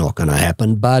 that's not going to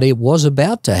happen. But it was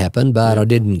about to happen, but I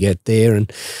didn't get there, and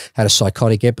had a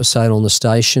psychotic episode on the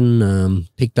station,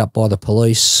 picked up by the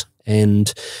police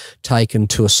and taken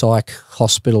to a psych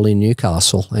hospital in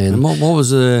Newcastle. And what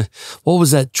was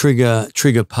that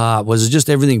trigger part? Was it just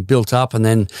everything built up, and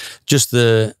then just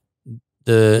the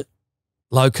the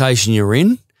location you're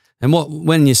in? And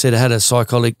when you said I had a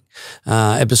psychotic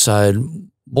episode,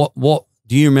 what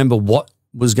do you remember what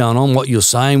was going on, what you're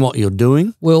saying, what you're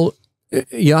doing? Well,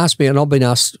 you asked me, and I've been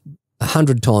asked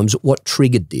 100 times, what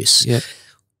triggered this? Yeah.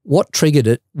 What triggered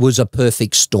it was a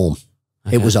perfect storm.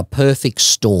 Okay. It was a perfect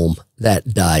storm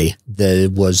that day. There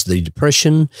was the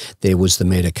depression, there was the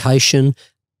medication,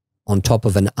 on top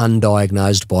of an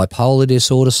undiagnosed bipolar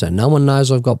disorder. So no one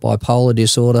knows I've got bipolar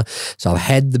disorder. So I've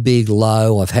had the big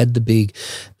low, I've had the big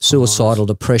suicidal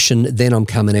depression. Then I'm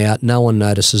coming out. No one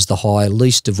notices the high,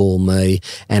 least of all me,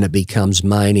 and it becomes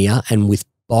mania. And with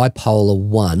bipolar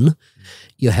 1,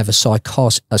 you have a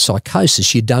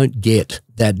psychosis. You don't get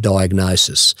that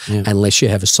diagnosis unless you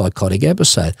have a psychotic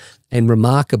episode. And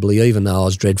remarkably, even though I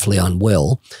was dreadfully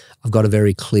unwell, I've got a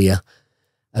very clear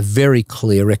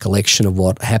recollection of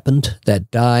what happened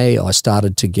that day. I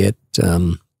started to get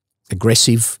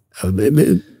aggressive,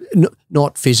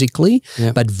 not physically,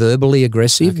 but verbally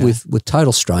aggressive with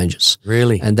total strangers.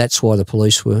 Really? And that's why the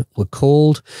police were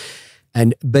called.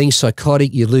 And being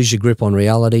psychotic, you lose your grip on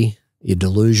reality. You're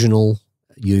delusional.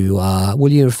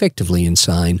 You're effectively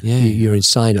insane. Yeah. You're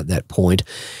insane at that point.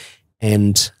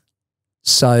 And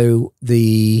so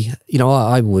I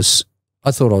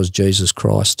thought I was Jesus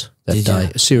Christ that day.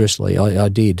 You? Seriously, I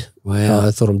did. Wow.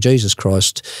 I thought I'm Jesus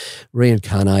Christ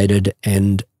reincarnated,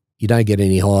 and you don't get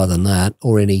any higher than that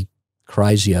or any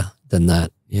crazier than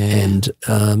that. Yeah.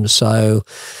 And so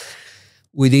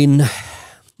within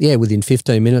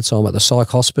 15 minutes, I'm at the psych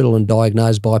hospital and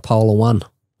diagnosed bipolar 1.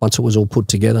 Once it was all put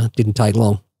together, didn't take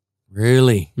long.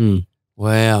 Really? Mm.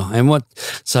 Wow. And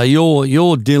so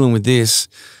you're dealing with this.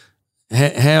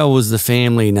 How was the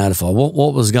family notified?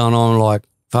 What was going on? Like,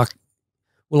 fuck.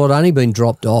 Well, I'd only been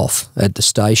dropped off at the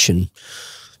station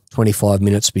 25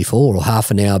 minutes before or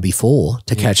half an hour before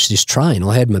to catch this train.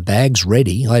 I had my bags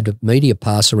ready. I had a media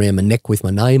pass around my neck with my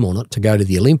name on it to go to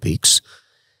the Olympics.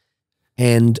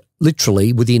 And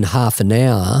literally within half an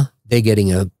hour, they're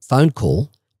getting a phone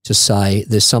call to say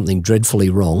there's something dreadfully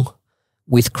wrong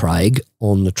with Craig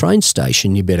on the train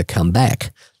station. You better come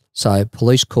back. So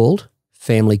police called.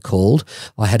 Family called.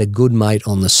 I had a good mate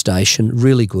on the station,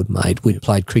 really good mate. We'd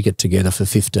played cricket together for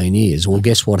 15 years. Well,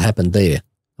 guess what happened there?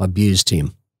 I abused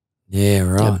him. Yeah,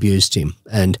 right. I abused him.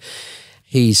 And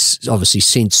he's obviously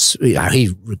since,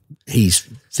 he's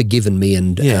forgiven me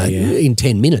and in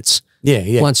 10 minutes.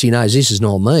 Yeah. Once he knows this is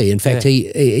not me. In fact,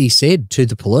 he said to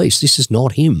the police, this is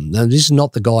not him. No, this is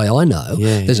not the guy I know.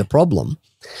 There's a problem.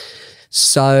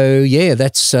 So,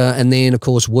 that's and then, of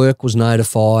course, work was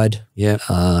notified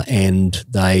and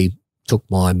they took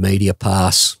my media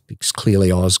pass because clearly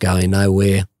I was going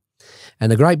nowhere. And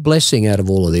the great blessing out of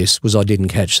all of this was I didn't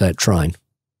catch that train.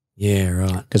 Yeah,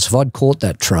 right. Because if I'd caught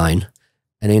that train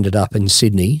and ended up in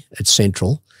Sydney at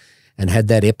Central and had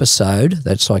that episode,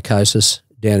 that psychosis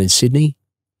down in Sydney,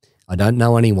 I don't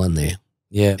know anyone there.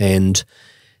 Yeah. And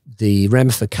the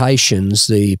ramifications,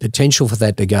 the potential for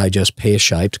that to go just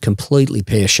pear-shaped, completely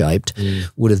pear-shaped,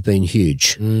 would have been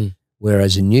huge.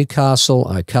 Whereas in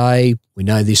Newcastle, okay, we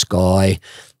know this guy.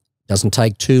 Doesn't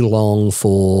take too long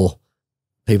for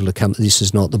people to come, this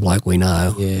is not the bloke we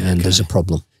know, and there's a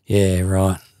problem. Yeah,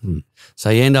 right. So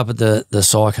you end up at the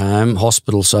psych home,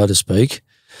 hospital, so to speak.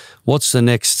 What's the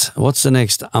next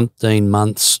umpteen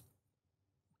months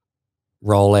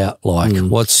rollout like?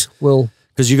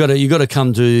 Because you got to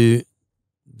come to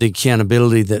the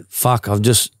accountability that fuck, I've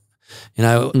just,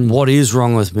 what is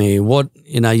wrong with me? What,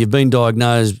 you've been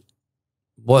diagnosed.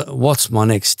 What's my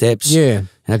next steps? Yeah,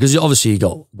 because obviously you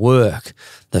got work,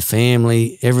 the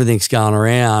family, everything's going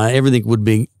around. Everything would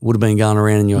have been going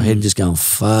around in your head, just going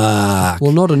fuck.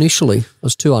 Well, not initially. I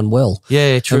was too unwell.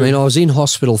 Yeah, true. I mean, I was in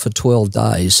hospital for 12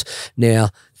 days. Now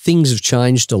things have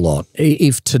changed a lot.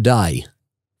 If today,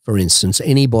 for instance,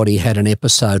 anybody had an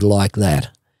episode like that,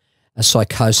 a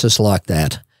psychosis like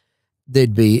that,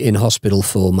 they'd be in hospital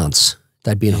for months.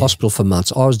 They'd be in hospital for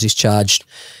months. I was discharged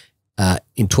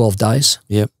in 12 days.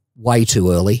 Yep. Way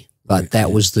too early, but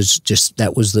that was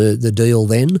the deal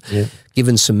then. Yep.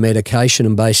 Given some medication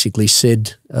and basically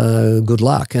said, good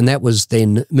luck. And that was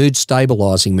then mood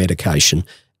stabilising medication.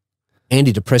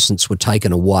 Antidepressants were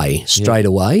taken away straight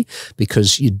away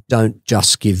because you don't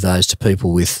just give those to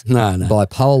people with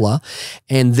bipolar.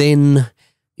 And then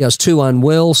I was too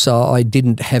unwell, so I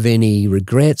didn't have any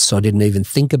regrets. I didn't even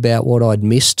think about what I'd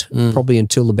missed probably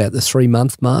until about the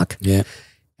 3-month mark. Yeah.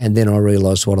 And then I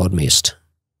realised what I'd missed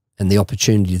and the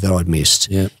opportunity that I'd missed.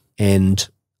 Yeah. And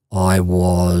I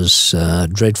was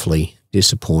dreadfully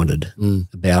disappointed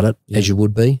about it, as you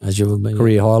would be. As you would be.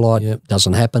 Career highlight,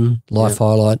 doesn't happen, life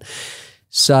highlight.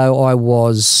 So I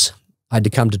had to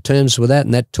come to terms with that,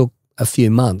 and that took a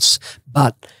few months.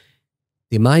 But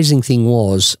the amazing thing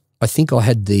was, I think I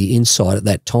had the insight at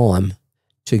that time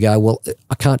to go, well,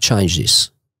 I can't change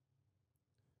this.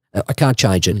 I can't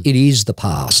change it. It is the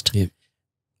past. Yeah.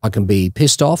 I can be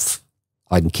pissed off.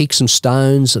 I can kick some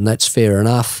stones, and that's fair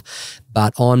enough.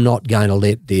 But I'm not going to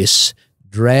let this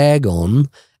drag on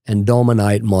and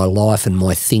dominate my life and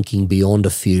my thinking beyond a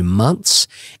few months.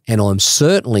 And I'm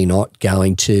certainly not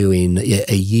going to, in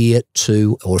a year,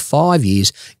 2 or 5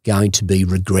 years, going to be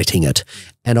regretting it.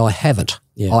 And I haven't.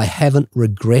 Yeah. I haven't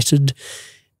regretted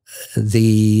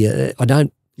I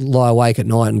don't lie awake at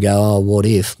night and go, oh, what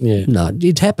if? Yeah. No,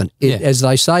 it happened. As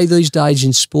they say these days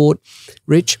in sport,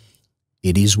 Rich,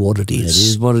 it is what it is. It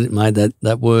is what it, mate.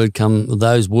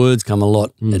 Those words come a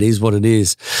lot. It is what it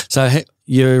is. So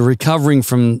you're recovering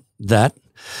from that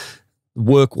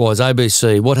work-wise,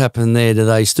 ABC. What happened there? Do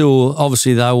they still,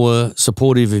 obviously they were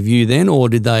supportive of you then, or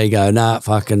did they go, nah,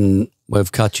 fucking,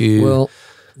 we've cut you? Well,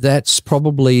 that's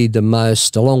probably the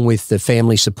most, along with the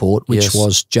family support, which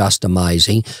was just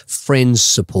amazing, friends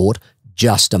support,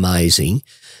 just amazing.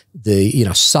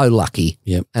 So lucky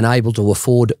and able to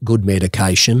afford good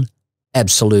medication,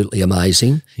 absolutely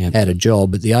amazing. Had a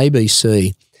job, but the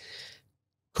ABC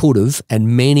could have, and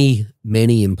many,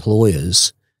 many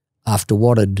employers, after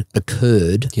what had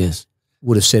occurred,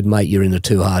 would have said, mate, you're in a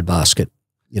too hard basket.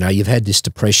 You've had this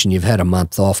depression, you've had a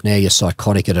month off, now you're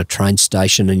psychotic at a train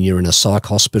station and you're in a psych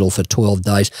hospital for 12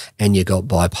 days and you got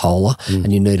bipolar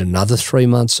and you need another 3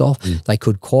 months off. They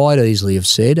could quite easily have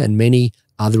said, and many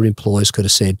other employers could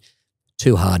have said,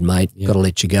 too hard, mate, got to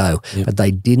let you go. But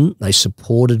they didn't. They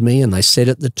supported me, and they said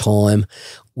at the time,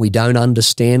 we don't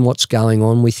understand what's going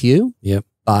on with you,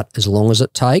 but as long as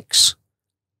it takes,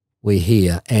 we're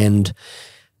here. And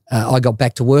I got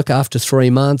back to work after 3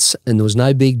 months, and there was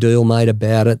no big deal made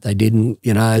about it. They didn't,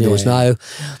 there was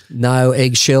no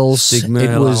eggshells. Stigma,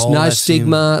 it was no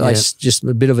stigma. They just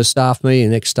a bit of a staff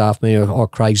meeting. Next staff meeting,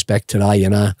 Craig's back today,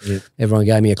 Everyone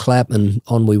gave me a clap, and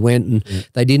on we went. And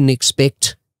they didn't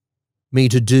expect me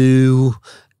to do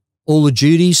all the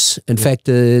duties. In fact,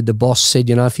 the boss said,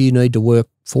 if you need to work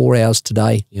 4 hours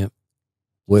today,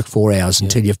 work 4 hours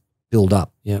until you've built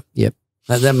up.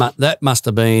 That must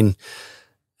have been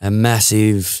a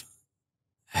massive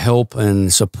help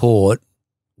and support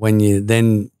when you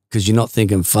then, because you're not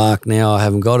thinking, fuck, now I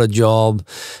haven't got a job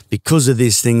because of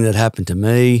this thing that happened to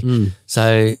me.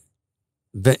 So,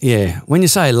 but when you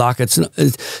say luck,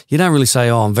 you don't really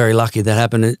say, oh, I'm very lucky that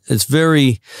happened. It's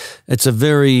a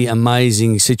very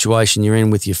amazing situation you're in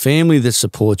with your family that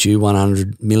supports you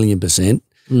 100 million%.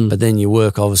 But then your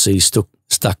work obviously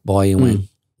stuck by you and went,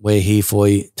 we're here for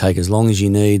you. Take as long as you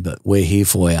need, but we're here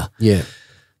for you. Yeah.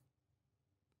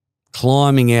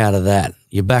 Climbing out of that,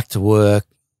 you're back to work,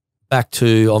 back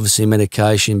to obviously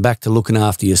medication, back to looking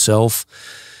after yourself.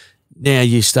 Now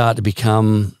you start to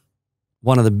become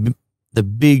building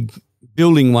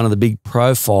one of the big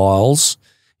profiles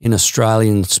in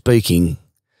Australian speaking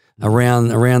around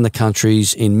the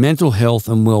countries in mental health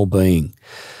and well-being.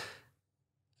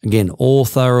 Again,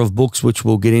 author of books, which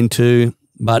we'll get into,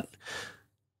 but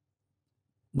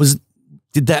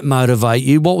did that motivate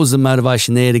you? What was the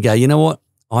motivation there to go, you know what?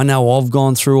 I know I've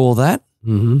gone through all that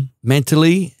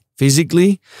mentally,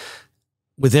 physically,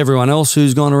 with everyone else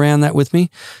who's gone around that with me.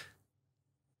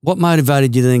 What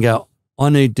motivated you to then go, I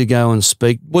need to go and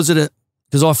speak? Was it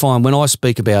because I find when I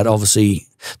speak about obviously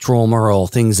trauma or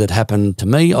things that happened to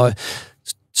me,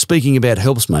 speaking about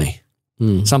helps me.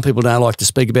 Some people don't like to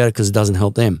speak about it because it doesn't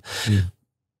help them.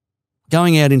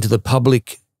 Going out into the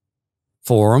public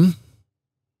forum,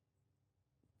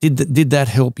 did that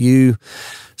help you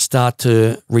start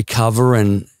to recover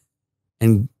and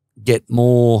get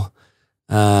more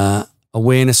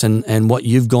awareness and what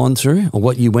you've gone through or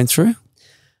what you went through?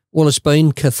 Well, it's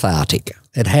been cathartic.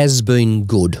 It has been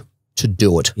good to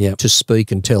do it, to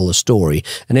speak and tell the story.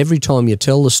 And every time you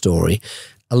tell the story,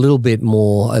 a little bit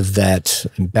more of that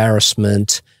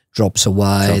embarrassment drops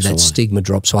away, stigma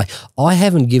drops away. I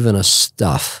haven't given a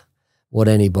stuff what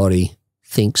anybody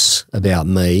thinks about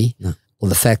me. No. Or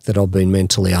the fact that I've been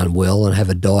mentally unwell and have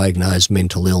a diagnosed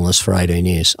mental illness for 18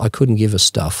 years. I couldn't give a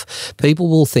stuff. People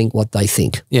will think what they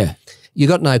think. Yeah. You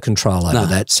got no control over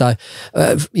that. So,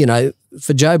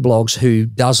 for Joe Bloggs, who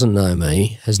doesn't know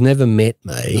me, has never met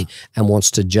me and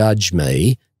wants to judge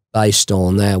me based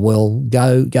on that, well,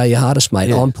 go your hardest,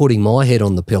 mate. I'm putting my head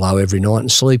on the pillow every night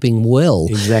and sleeping well.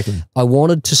 Exactly. I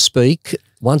wanted to speak.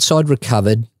 Once I'd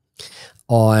recovered,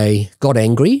 I got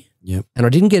angry. Yep. And I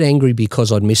didn't get angry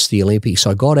because I'd missed the Olympics.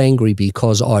 I got angry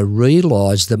because I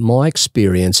realised that my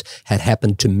experience had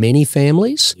happened to many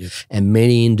families and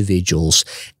many individuals.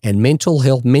 And mental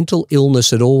health, mental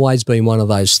illness had always been one of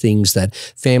those things that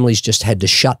families just had to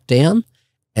shut down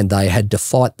and they had to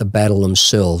fight the battle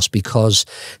themselves because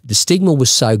the stigma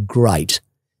was so great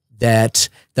that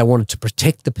they wanted to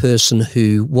protect the person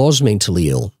who was mentally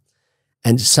ill.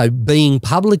 And so being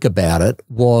public about it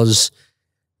was,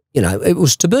 it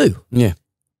was taboo. Yeah.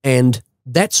 And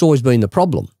that's always been the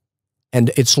problem. And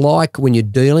it's like when you're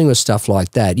dealing with stuff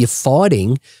like that, you're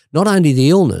fighting not only the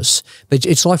illness, but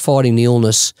it's like fighting the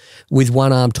illness with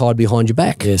one arm tied behind your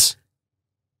back. Yes.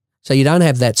 So you don't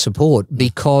have that support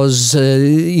because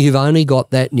you've only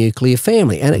got that nuclear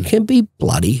family and it can be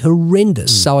bloody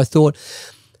horrendous. So I thought,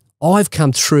 I've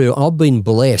come through, I've been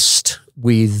blessed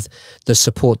with the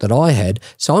support that I had,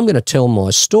 so I'm going to tell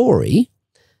my story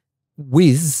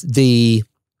with the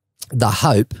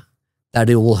hope that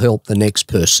it will help the next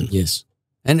person. Yes.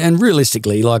 And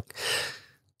realistically, like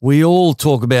we all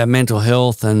talk about mental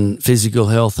health and physical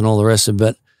health and all the rest of it,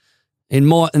 but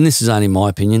and this is only my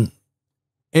opinion,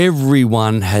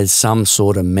 everyone has some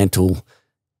sort of mental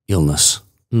illness.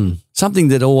 Something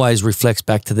that always reflects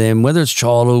back to them, whether it's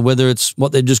childhood, whether it's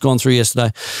what they've just gone through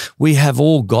yesterday. We have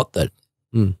all got that.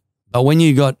 But when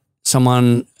you got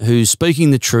someone who's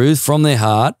speaking the truth from their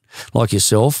heart, like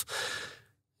yourself,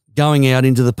 going out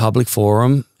into the public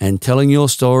forum and telling your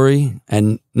story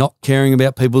and not caring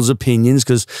about people's opinions,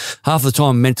 because half the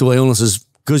time mental illness is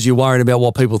because you're worried about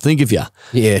what people think of you.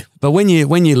 Yeah. But when you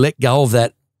let go of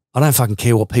that, I don't fucking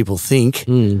care what people think.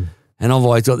 And I've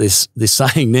always got this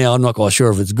saying now, I'm not quite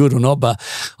sure if it's good or not, but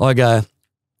I go,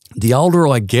 the older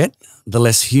I get, the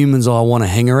less humans I want to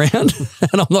hang around.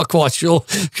 And I'm not quite sure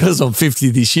because I'm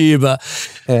 50 this year, but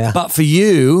for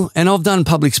you, and I've done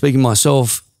public speaking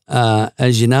myself,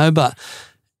 as you know, but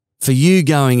for you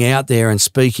going out there and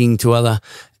speaking to other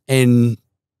and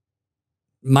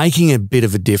making a bit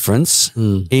of a difference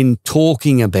in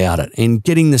talking about it, in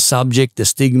getting the subject, the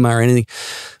stigma or anything,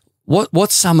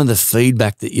 what's some of the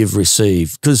feedback that you've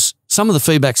received? Because some of the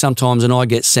feedback sometimes, and I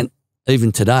get sent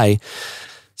even today,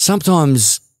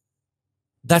 sometimes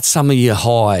that's some of your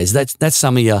highs. That's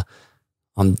some of your,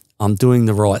 I'm doing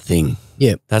the right thing.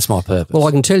 Yeah. That's my purpose. Well,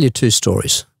 I can tell you two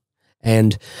stories.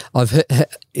 And I've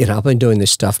been doing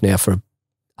this stuff now for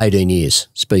 18 years,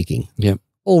 speaking. Yep.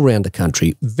 All around the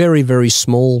country, very, very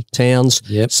small towns,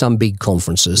 some big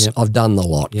conferences. I've done the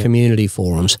lot, community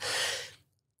forums.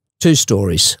 Two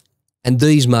stories. And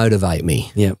these motivate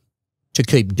me to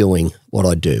keep doing what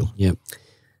I do.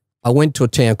 I went to a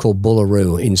town called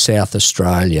Bullaroo in South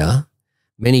Australia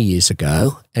many years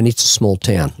ago, and it's a small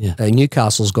town.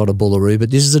 Newcastle's got a Bullaroo,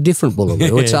 but this is a different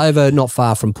Bullaroo. It's over not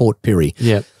far from Port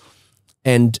Pirie.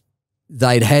 And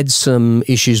they'd had some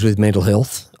issues with mental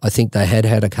health. I think they had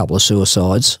a couple of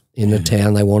suicides in the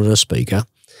town. They wanted a speaker.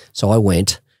 So I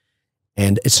went,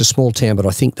 and it's a small town, but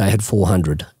I think they had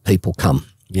 400 people come.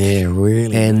 Yeah,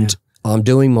 really. And I'm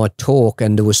doing my talk,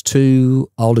 and there was two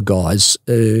older guys.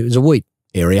 It was a wheat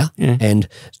area, and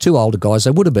two older guys.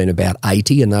 They would have been about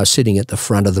 80, and they were sitting at the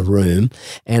front of the room,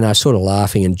 and they were sort of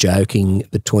laughing and joking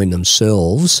between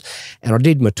themselves. And I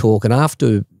did my talk, and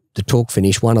after the talk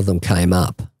finished, one of them came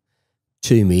up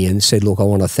to me and said, look, I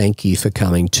want to thank you for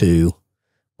coming to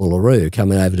Bullaroo,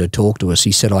 coming over to talk to us.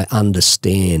 He said, I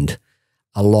understand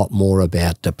a lot more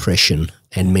about depression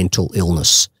and mental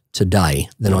illness today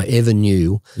than I ever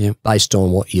knew based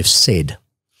on what you've said.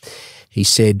 He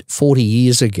said, 40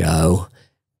 years ago,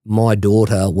 my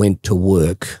daughter went to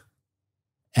work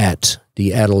at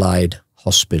the Adelaide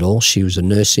Hospital. She was a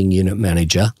nursing unit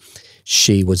manager.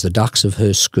 She was the dux of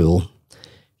her school.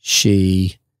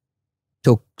 She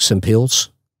took some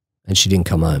pills and she didn't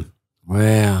come home.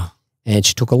 Wow. And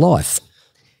she took a life.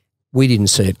 We didn't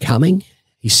see it coming.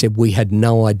 He said, we had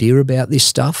no idea about this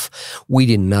stuff. We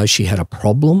didn't know she had a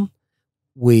problem.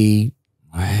 We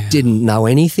didn't know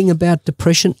anything about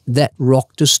depression. That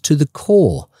rocked us to the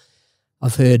core.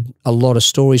 I've heard a lot of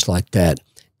stories like that.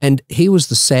 And here was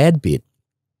the sad bit.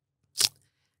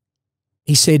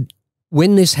 He said,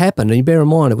 when this happened, and you bear in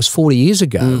mind it was 40 years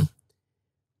ago,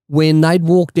 when they'd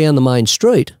walk down the main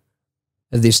street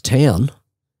of this town,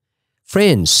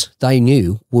 friends they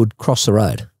knew would cross the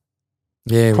road.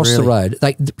 Cross the road.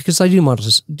 Because they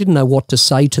didn't know what to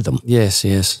say to them. Yes.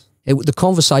 The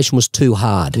conversation was too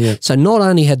hard. So not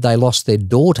only had they lost their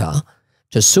daughter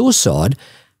to suicide,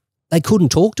 they couldn't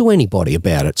talk to anybody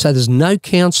about it. So there's no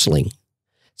counselling.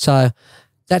 So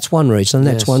that's one reason.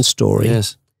 That's one story.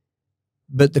 Yes.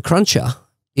 But the cruncher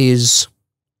is,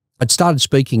 I'd started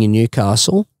speaking in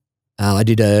Newcastle. I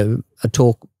did a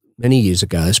talk many years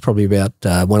ago. It's probably about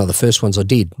one of the first ones I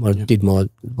did. I did my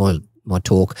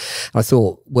talk. I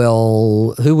thought,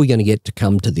 well, who are we going to get to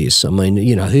come to this? I mean,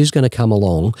 who's going to come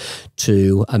along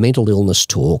to a mental illness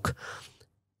talk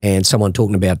and someone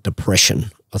talking about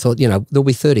depression? I thought, there'll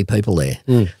be 30 people there.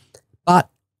 But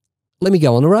let me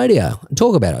go on the radio and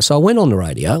talk about it. So I went on the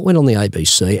radio, went on the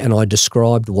ABC, and I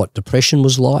described what depression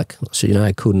was like. I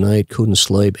said, couldn't eat, couldn't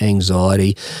sleep,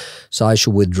 anxiety,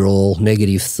 social withdrawal,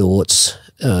 negative thoughts,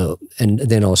 and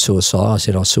then I was suicidal. I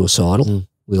said I was suicidal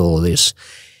with all of this.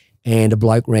 And a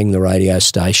bloke rang the radio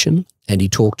station and he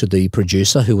talked to the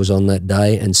producer who was on that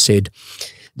day and said,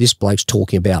 this bloke's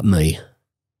talking about me.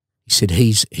 He said,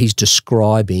 he's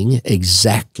describing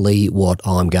exactly what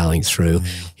I'm going through.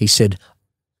 He said,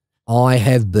 I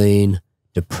have been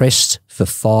depressed for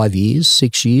 5 years,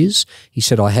 6 years. He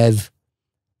said, I have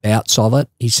bouts of it.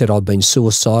 He said, I've been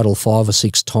suicidal 5 or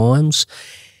 6 times.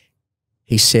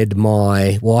 He said,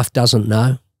 my wife doesn't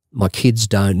know. My kids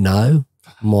don't know.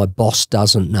 My boss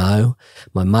doesn't know.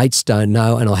 My mates don't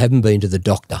know. And I haven't been to the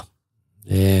doctor.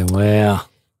 Yeah, wow.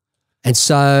 And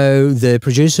so the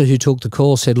producer who took the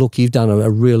call said, look, you've done a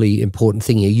really important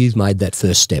thing here. You've made that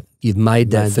first step. You've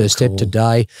made that first step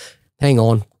today. Hang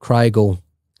on,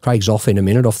 Craig's off in a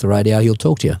minute, off the radio. He'll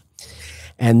talk to you.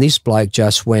 And this bloke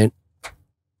just went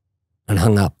and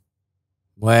hung up.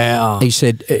 Wow. He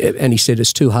said,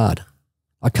 it's too hard.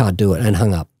 I can't do it, and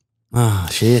hung up. Oh,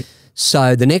 shit.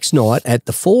 So the next night at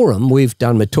the forum, we've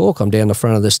done my talk. I'm down the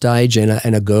front of the stage,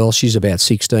 and a girl, she's about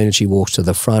 16, and she walks to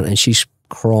the front and she's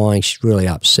crying. She's really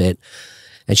upset.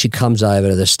 And she comes over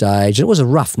to the stage. And it was a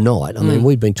rough night. I mean,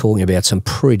 we'd been talking about some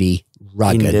pretty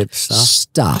rugged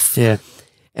stuff. Yeah.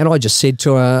 And I just said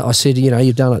to her, I said,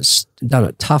 you've done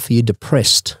it tough. You're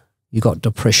depressed. You got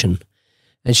depression.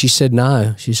 And she said,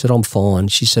 no. She said, I'm fine.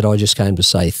 She said, I just came to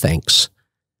say thanks.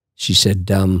 She said,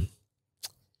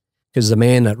 because the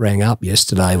man that rang up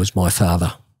yesterday was my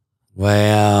father.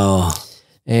 Wow.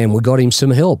 And we got him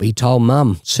some help. He told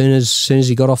Mum, as soon as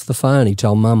he got off the phone, he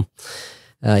told Mum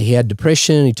he had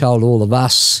depression. He told all of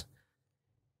us,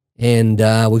 and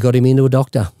we got him into a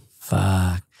doctor.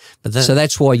 Fuck. But so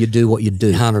that's why you do what you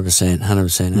do.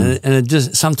 100%. And it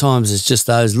just sometimes it's just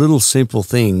those little simple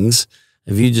things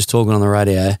of you just talking on the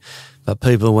radio, but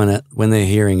people when they're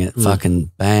hearing it,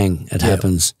 fucking bang, it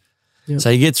happens. Yep. So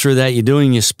you get through that. You're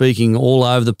doing your speaking all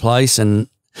over the place, and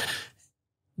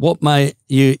what made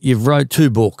you've wrote 2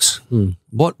 books.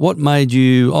 What made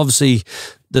you, obviously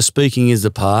the speaking is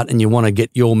the part and you want to get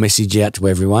your message out to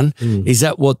everyone. Is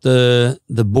that what the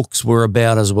books were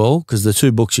about as well? Because the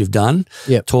 2 books you've done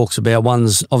talks about,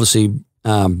 one's obviously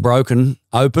Broken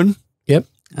Open. Yep.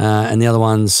 And the other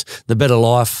one's The Better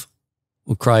Life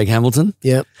with Craig Hamilton.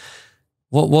 Yep.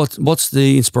 What's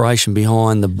the inspiration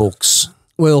behind the books?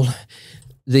 Well,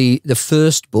 the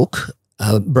first book,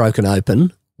 Broken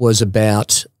Open, was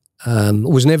about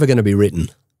was never going to be written.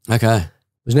 Okay.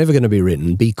 It was never going to be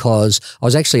written because I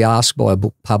was actually asked by a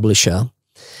book publisher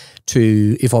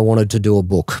if I wanted to do a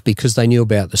book because they knew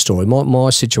about the story. My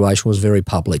situation was very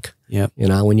public. Yep.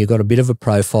 When you've got a bit of a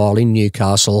profile in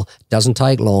Newcastle, it doesn't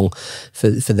take long for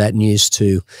that news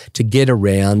to get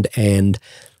around, and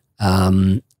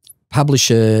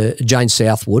publisher Jane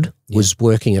Southwood was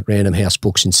working at Random House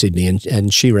Books in Sydney,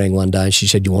 and she rang one day and she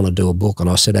said, "You want to do a book?" And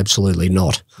I said, "Absolutely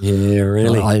not." Yeah,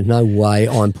 really? No way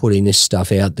I'm putting this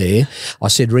stuff out there. I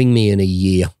said, "Ring me in a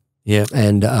year." Yeah.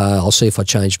 And I'll see if I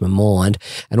change my mind.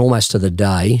 And almost to the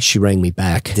day, she rang me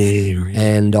back. Really?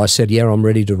 And I said, "Yeah, I'm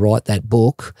ready to write that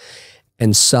book."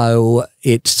 And so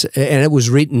it was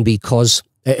written because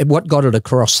what got it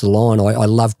across the line, I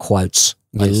love quotes.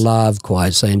 Yes. I love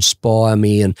quotes. They inspire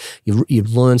me, and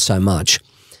you've learned so much.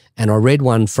 And I read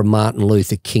one from Martin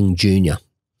Luther King Jr.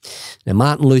 Now,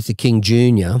 Martin Luther King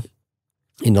Jr.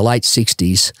 in the late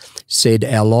 60s said,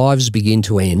 "Our lives begin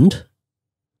to end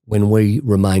when we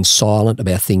remain silent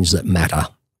about things that matter."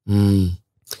 And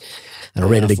I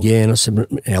read it again. I said,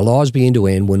 "Our lives begin to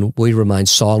end when we remain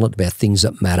silent about things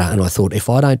that matter." And I thought, if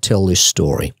I don't tell this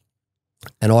story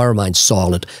and I remain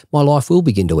silent, my life will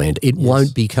begin to end. It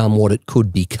won't become what it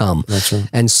could become. That's right.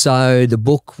 And so the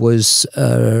book was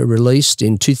released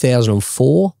in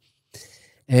 2004,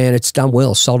 and it's done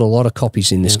well, sold a lot of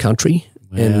copies in this country.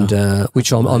 Wow. And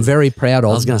which I'm very proud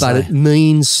of. But it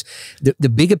means the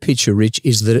bigger picture, Rich,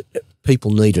 is that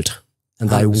people need it. And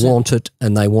they 100%. Want it,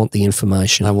 and they want the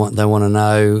information. They want to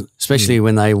know, especially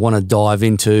when they want to dive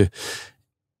into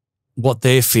what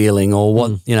they're feeling or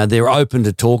what they're open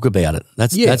to talk about it.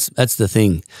 That's the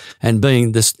thing. And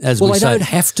being this, as they don't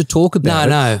have to talk about it.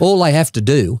 No. All they have to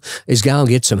do is go and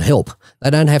get some help. They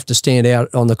don't have to stand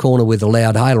out on the corner with a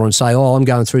loud hailer and say, oh, I'm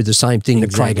going through the same thing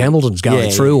that Craig Hamilton's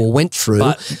going through or went through.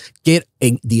 But get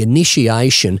the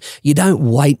initiation. You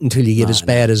don't wait until you get as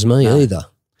bad as me either.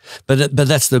 But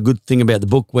that's the good thing about the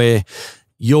book, where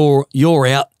you're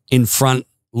out in front,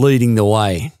 leading the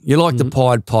way. You're like the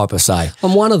Pied Piper say.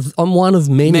 I'm one of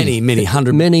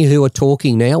many who are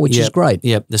talking now, which is great.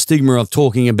 Yep. The stigma of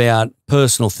talking about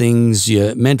personal things,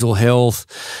 your mental health,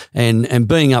 and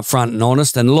being upfront and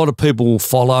honest. And a lot of people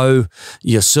follow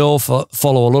yourself,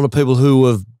 follow a lot of people who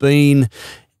have been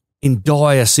in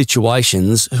dire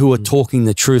situations, who are talking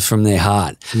the truth from their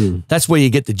heart. That's where you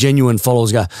get the genuine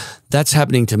followers go, that's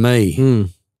happening to me.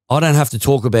 I don't have to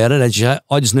talk about it.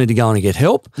 I just need to go in and get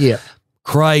help. Yeah.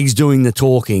 Craig's doing the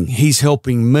talking. He's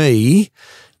helping me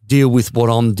deal with what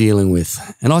I'm dealing with.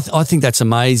 And I think that's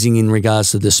amazing in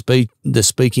regards to the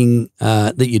speaking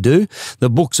that you do. The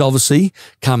book's obviously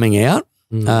coming out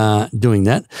doing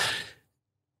that.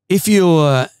 If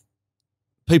you're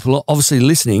people are obviously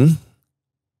listening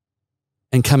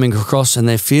and coming across and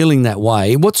they're feeling that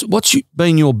way, what's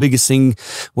been your biggest thing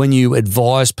when you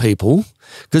advise people?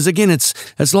 Because, again,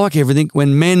 it's like everything.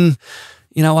 When men,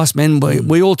 us men,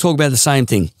 we all talk about the same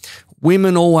thing.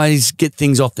 Women always get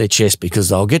things off their chest because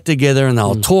they'll get together and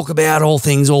they'll talk about all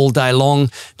things all day long.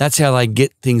 That's how they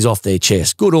get things off their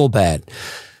chest, good or bad.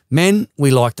 Men,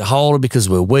 we like to hold it because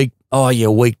we're weak. Oh,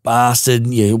 you weak bastard,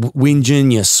 you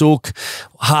whinging, you sook,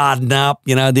 harden up.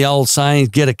 The old saying,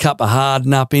 get a cup of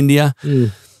harden up into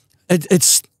you.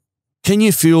 Can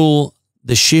you feel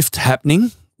the shift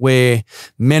happening where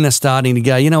men are starting to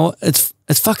go, it's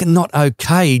fucking not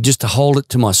okay just to hold it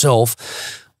to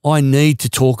myself. I need to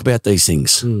talk about these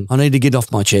things. I need to get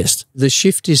off my chest. The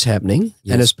shift is happening,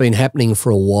 and it's been happening for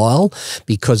a while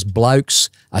because blokes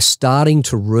are starting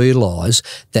to realise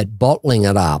that bottling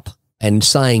it up and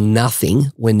saying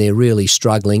nothing when they're really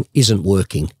struggling isn't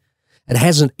working. It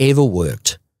hasn't ever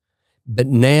worked. But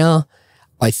now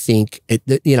I think,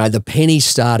 the penny's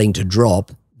starting to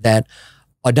drop that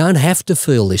I don't have to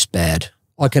feel this bad.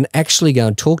 I can actually go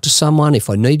and talk to someone. If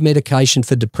I need medication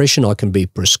for depression, I can be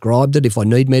prescribed it. If I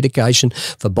need medication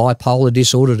for bipolar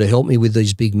disorder to help me with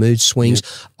these big mood swings,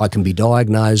 I can be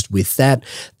diagnosed with that.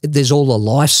 There's all the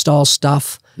lifestyle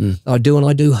stuff I do, and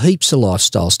I do heaps of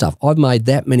lifestyle stuff. I've made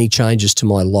that many changes to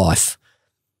my life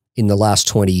in the last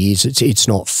 20 years. It's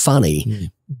not funny,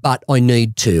 but I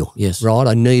need to, right?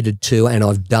 I needed to, and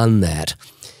I've done that.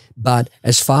 But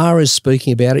as far as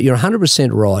speaking about it, you're 100%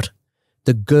 right.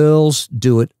 The girls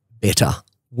do it better.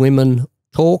 Women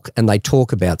talk, and they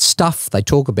talk about stuff. They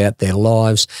talk about their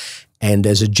lives. And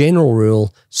as a general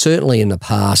rule, certainly in the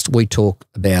past, we talk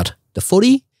about the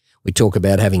footy. We talk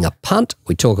about having a punt.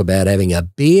 We talk about having a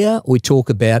beer. We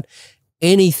talk about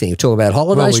anything. We talk about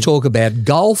holidays, talk about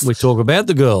golf. We talk about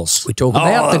the girls. We talk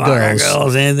about the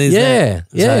girls. Anthony.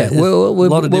 Well,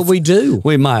 we do.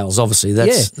 We're males, obviously.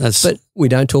 That's but we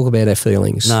don't talk about our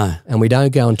feelings. No. And we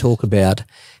don't go and talk about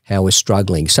how we're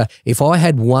struggling. So if I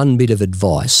had one bit of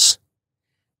advice,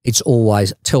 it's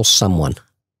always tell someone.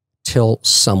 Tell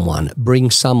someone.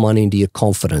 Bring someone into your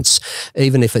confidence.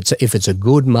 Even if it's a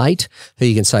good mate who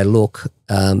you can say, look,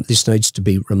 this needs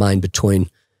to remain between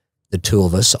the two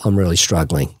of us. I'm really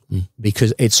struggling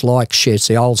because it's like shared. It's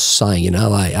the old saying,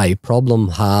 a problem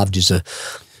halved is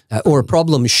or a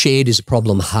problem shared is a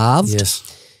problem halved.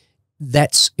 Yes.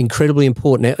 That's incredibly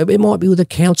important. Now, it might be with a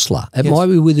counsellor. It might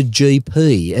be with a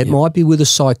GP. It might be with a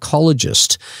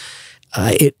psychologist.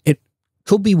 It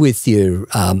could be with your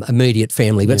immediate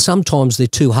family, but sometimes they're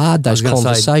too hard, those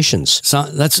conversations.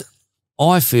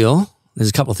 I feel, there's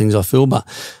a couple of things I feel, but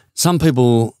some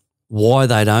people, why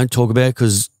they don't talk about it,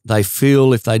 because they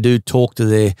feel if they do talk to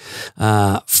their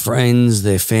friends,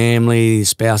 their family,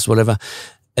 spouse, whatever,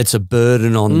 it's a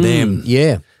burden on them.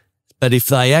 Yeah. But if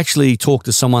they actually talk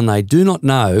to someone they do not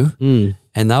know and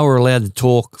they were allowed to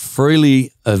talk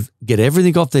freely, get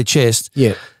everything off their chest,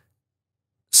 you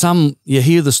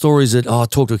hear the stories that, I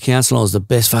talked to a counsellor, it was the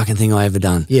best fucking thing I ever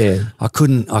done. Yeah. I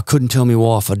couldn't tell my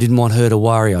wife. I didn't want her to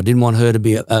worry. I didn't want her to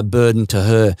be a burden to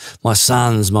her, my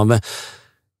sons,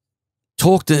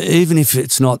 talk to, even if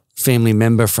it's not family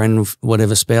member, friend,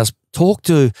 whatever, spouse,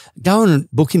 go and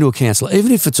book into a counsellor.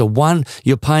 Even if it's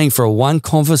you're paying for a one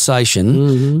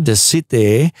conversation to sit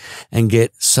there and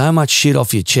get so much shit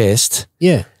off your chest.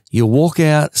 Yeah. You'll walk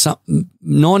out,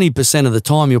 90% of the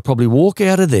time you'll probably walk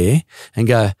out of there and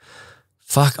go,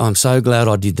 fuck, I'm so glad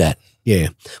I did that. Yeah.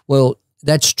 Well,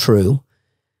 that's true.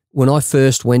 When I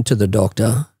first went to the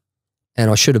doctor, and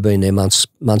I should have been there months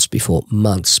before,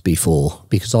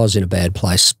 because I was in a bad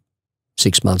place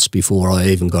 6 months before I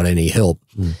even got any help.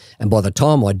 And by the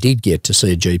time I did get to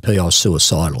see a GP, I was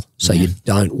suicidal. So you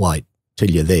don't wait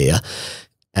till you're there.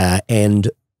 And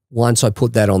once I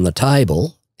put that on the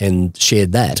table and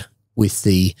shared that with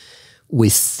the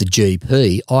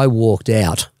GP, I walked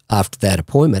out after that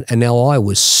appointment, and now I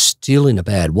was still in a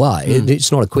bad way.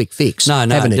 It's not a quick fix. No,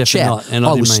 having a chat. Not. And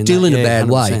I was still in a bad 100%.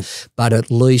 way, but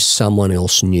at least someone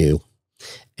else knew.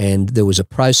 And there was a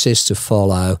process to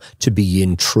follow to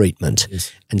begin treatment.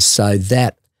 Yes. And so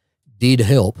that did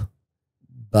help,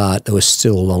 but there was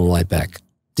still a long way back.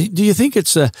 Do you think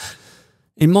it's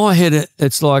in my head,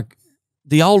 it's like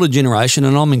the older generation,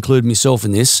 and I'm including myself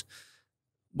in this,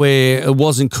 where it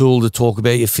wasn't cool to talk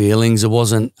about your feelings. It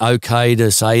wasn't okay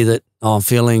to say that, oh, I'm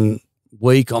feeling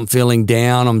weak, I'm feeling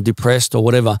down, I'm depressed or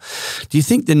whatever. Do you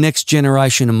think the next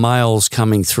generation of males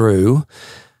coming through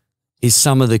is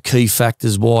some of the key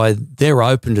factors why they're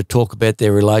open to talk about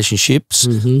their relationships,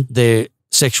 their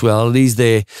sexualities,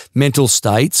 their mental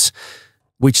states,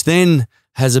 which then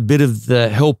has a bit of the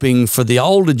helping for the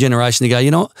older generation to go,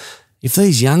 you know what? If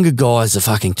these younger guys are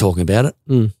fucking talking about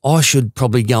it, I should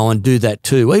probably go and do that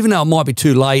too. Even though it might be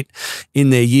too late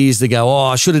in their years to go, oh,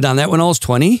 I should have done that when I was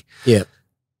 20. Yeah.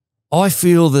 I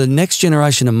feel the next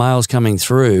generation of males coming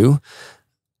through,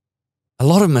 a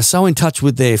lot of them are so in touch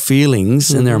with their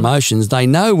feelings and their emotions. They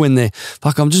know when they're,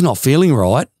 fuck, I'm just not feeling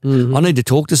right. I need to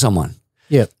talk to someone.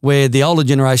 Yeah. Where the older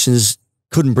generations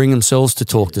couldn't bring themselves to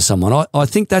talk to someone. I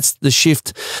think that's the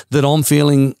shift that I'm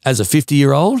feeling as a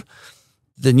 50-year-old.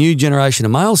 The new generation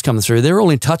of males coming through, they're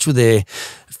all in touch with their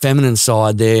feminine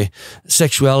side, their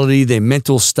sexuality, their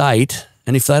mental state.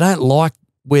 And if they don't like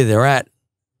where they're at,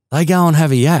 they go and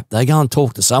have a yap. They go and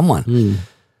talk to someone.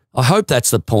 I hope that's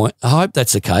the point. I hope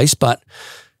that's the case. But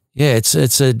yeah, it's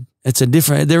a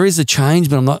different, there is a change,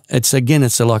 but it's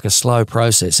like a slow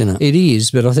process, isn't it? It is,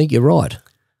 but I think you're right.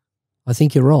 I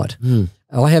think you're right.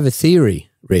 I have a theory,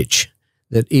 Rich,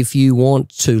 that if you want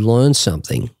to learn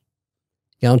something,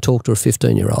 go and talk to a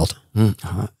 15-year-old.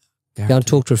 Go and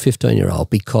talk to a 15-year-old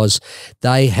because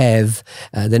they have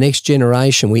the next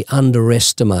generation. We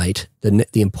underestimate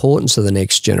the importance of the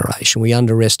next generation. We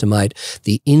underestimate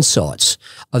the insights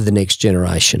of the next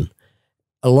generation.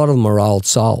 A lot of them are old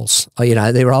souls. You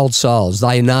know, they're old souls.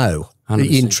 They know.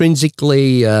 100%.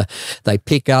 Intrinsically, they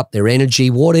pick up their energy,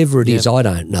 whatever it is, I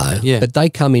don't know. But they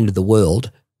come into the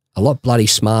world a lot bloody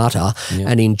smarter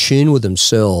and in tune with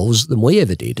themselves than we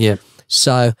ever did.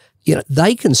 So, you know,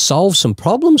 they can solve some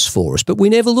problems for us, but we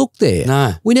never look there.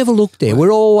 No. We never look there.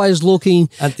 We're always looking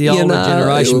at the older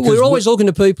generation. We're always looking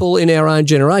to people in our own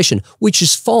generation, which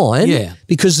is fine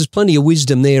because there's plenty of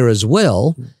wisdom there as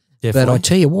well. Definitely. But I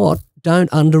tell you what,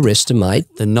 don't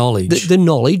underestimate the knowledge. The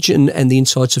knowledge and the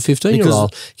insights a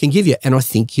 15-year-old can give you. And I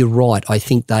think you're right. I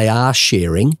think they are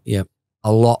sharing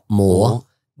a lot more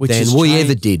than we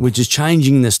ever did. Which is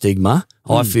changing the stigma,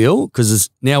 I feel, because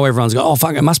now everyone's going, oh,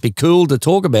 fuck, it must be cool to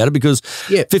talk about it because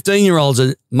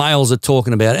 15-year-olds, males are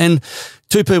talking about it. And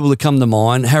two people that come to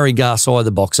mind, Harry Garside,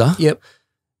 the boxer.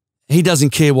 He doesn't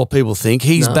care what people think.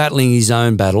 He's battling his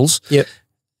own battles.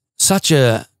 Such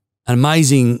an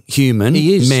amazing human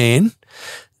man.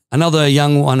 Another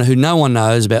young one who no one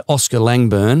knows about, Oscar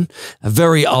Langburn, a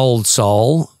very old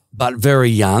soul, but very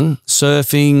young,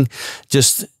 surfing,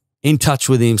 just in touch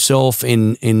with himself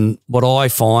in what I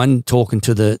find talking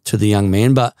to the young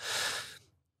man. But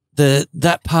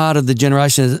that part of the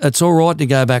generation, it's all right to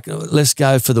go back. Let's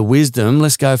go for the wisdom.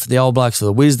 Let's go for the old blokes for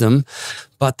the wisdom.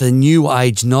 But the new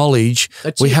age knowledge,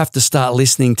 we have to start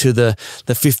listening to the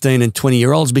 15 and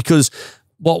 20-year-olds because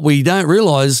what we don't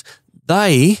realise,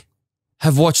 they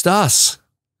have watched us.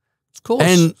 Of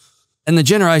course. And the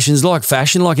generations, like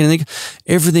fashion, like anything,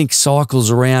 everything cycles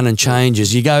around and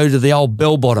changes. You go to the old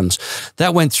bell bottoms.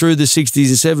 That went through the 60s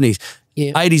and 70s.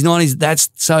 80s, 90s, that's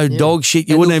so dog shit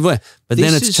you wouldn't ever. But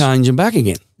then it's changing back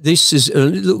again. This is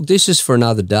look, this is for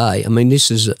another day. I mean, this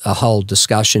is a whole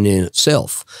discussion in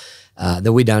itself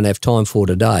that we don't have time for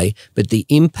today, but the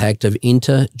impact of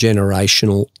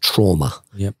intergenerational trauma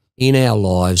in our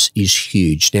lives is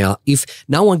huge. Now, if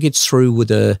no one gets through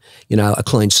with a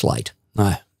clean slate.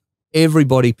 No.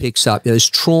 Everybody picks up. There's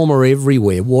trauma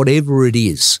everywhere, whatever it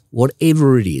is.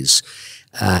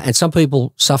 And some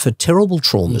people suffer terrible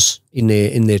traumas in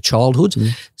their childhoods.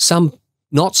 Some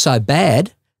not so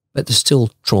bad, but there's still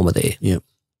trauma there.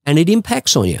 And it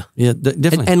impacts on you.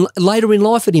 Definitely. And later in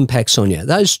life, it impacts on you.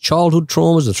 Those childhood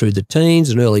traumas are through the teens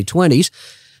and early 20s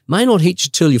may not hit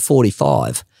you till you're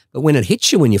 45, but when it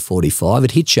hits you when you're 45,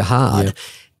 it hits you hard.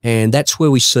 And that's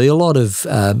where we see a lot of,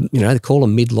 they call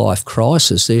them midlife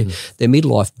crisis. They're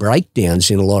midlife breakdowns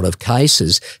in a lot of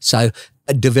cases. So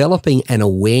developing an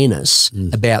awareness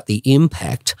about the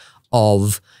impact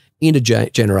of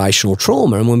intergenerational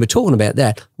trauma. And when we're talking about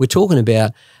that, we're talking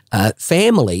about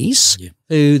families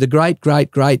who the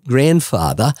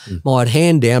great-great-great-grandfather might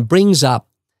hand down, brings up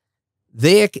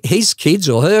his kids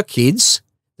or her kids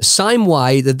the same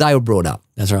way that they were brought up.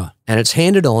 That's right. And it's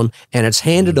handed on, and it's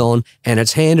handed on, and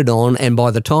it's handed on, and by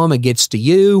the time it gets to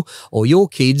you or your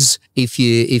kids, if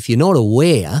you're not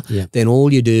aware, then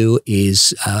all you do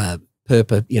is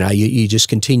you just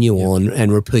continue on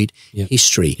and repeat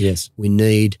history. Yes. We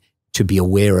need to be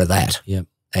aware of that. Yep.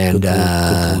 And Good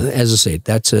point. as I said,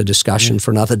 that's a discussion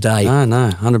for another day.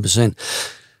 No, 100%.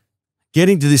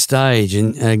 Getting to this stage,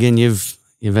 and again, you've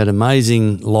had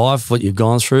amazing life, what you've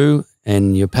gone through,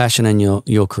 and your passion and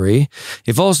your career.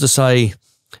 If I was to say,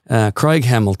 Craig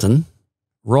Hamilton,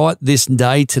 right this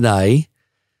day today,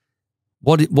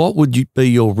 what would be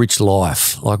your rich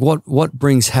life? Like what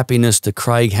brings happiness to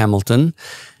Craig Hamilton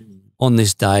on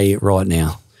this day right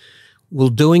now? Well,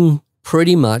 doing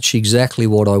pretty much exactly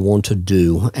what I want to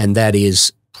do, and that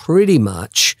is pretty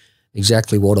much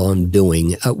exactly what I'm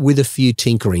doing with a few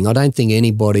tinkering. I don't think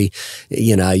anybody,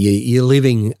 you're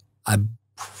living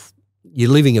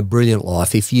a brilliant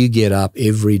life if you get up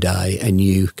every day and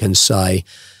you can say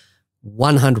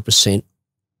 100%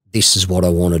 this is what I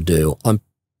want to do.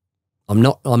 I'm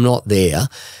not there,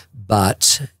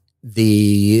 but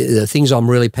the things I'm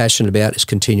really passionate about is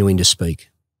continuing to speak.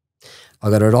 I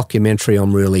got a documentary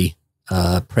I'm really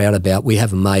proud about. We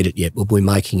haven't made it yet, but we're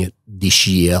making it this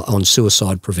year on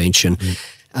suicide prevention.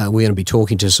 We're going to be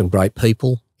talking to some great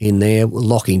people in there. We're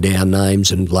locking down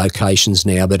names and locations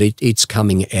now, but it's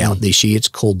coming out this year. It's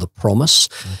called The Promise.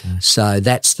 Okay. So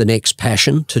that's the next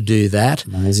passion, to do that.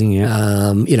 Amazing,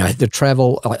 yeah. The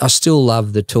travel, I still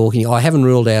love the talking. I haven't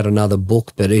ruled out another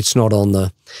book, but it's not on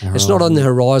the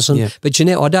horizon. Yeah. But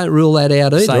I don't rule that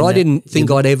out either. I didn't think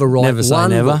I'd ever write one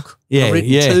book. Yeah, I've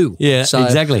written two. Yeah, so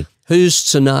exactly. Who's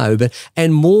to know?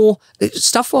 And more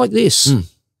stuff like this,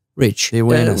 Rich. The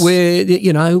awareness.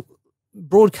 Where,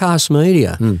 broadcast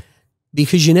media,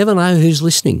 because you never know who's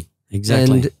listening.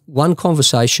 Exactly. And one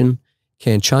conversation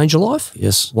can change a life.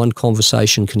 Yes. One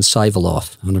conversation can save a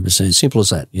life. 100%. Simple as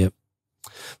that. Yep.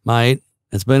 Mate,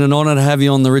 it's been an honour to have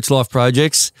you on the Rich Life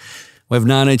Projects. We've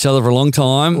known each other for a long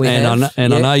time, I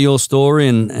know your story,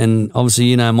 and obviously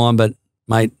you know mine, but,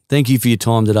 mate, thank you for your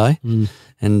time today.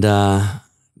 And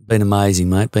been amazing,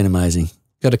 mate, been amazing.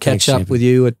 Got to catch up with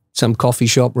you at some coffee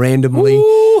shop randomly.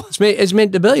 Ooh. It's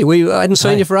meant to be. I hadn't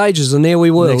seen you for ages, and there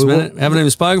we were. Next minute, haven't even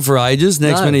spoken for ages.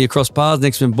 Next minute, you cross paths.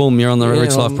 Next minute, boom, you're on the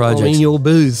Rich Life Project. I'm in your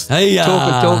booth. Hey,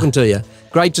 talking to you.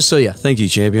 Great to see you. Thank you,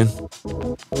 champion.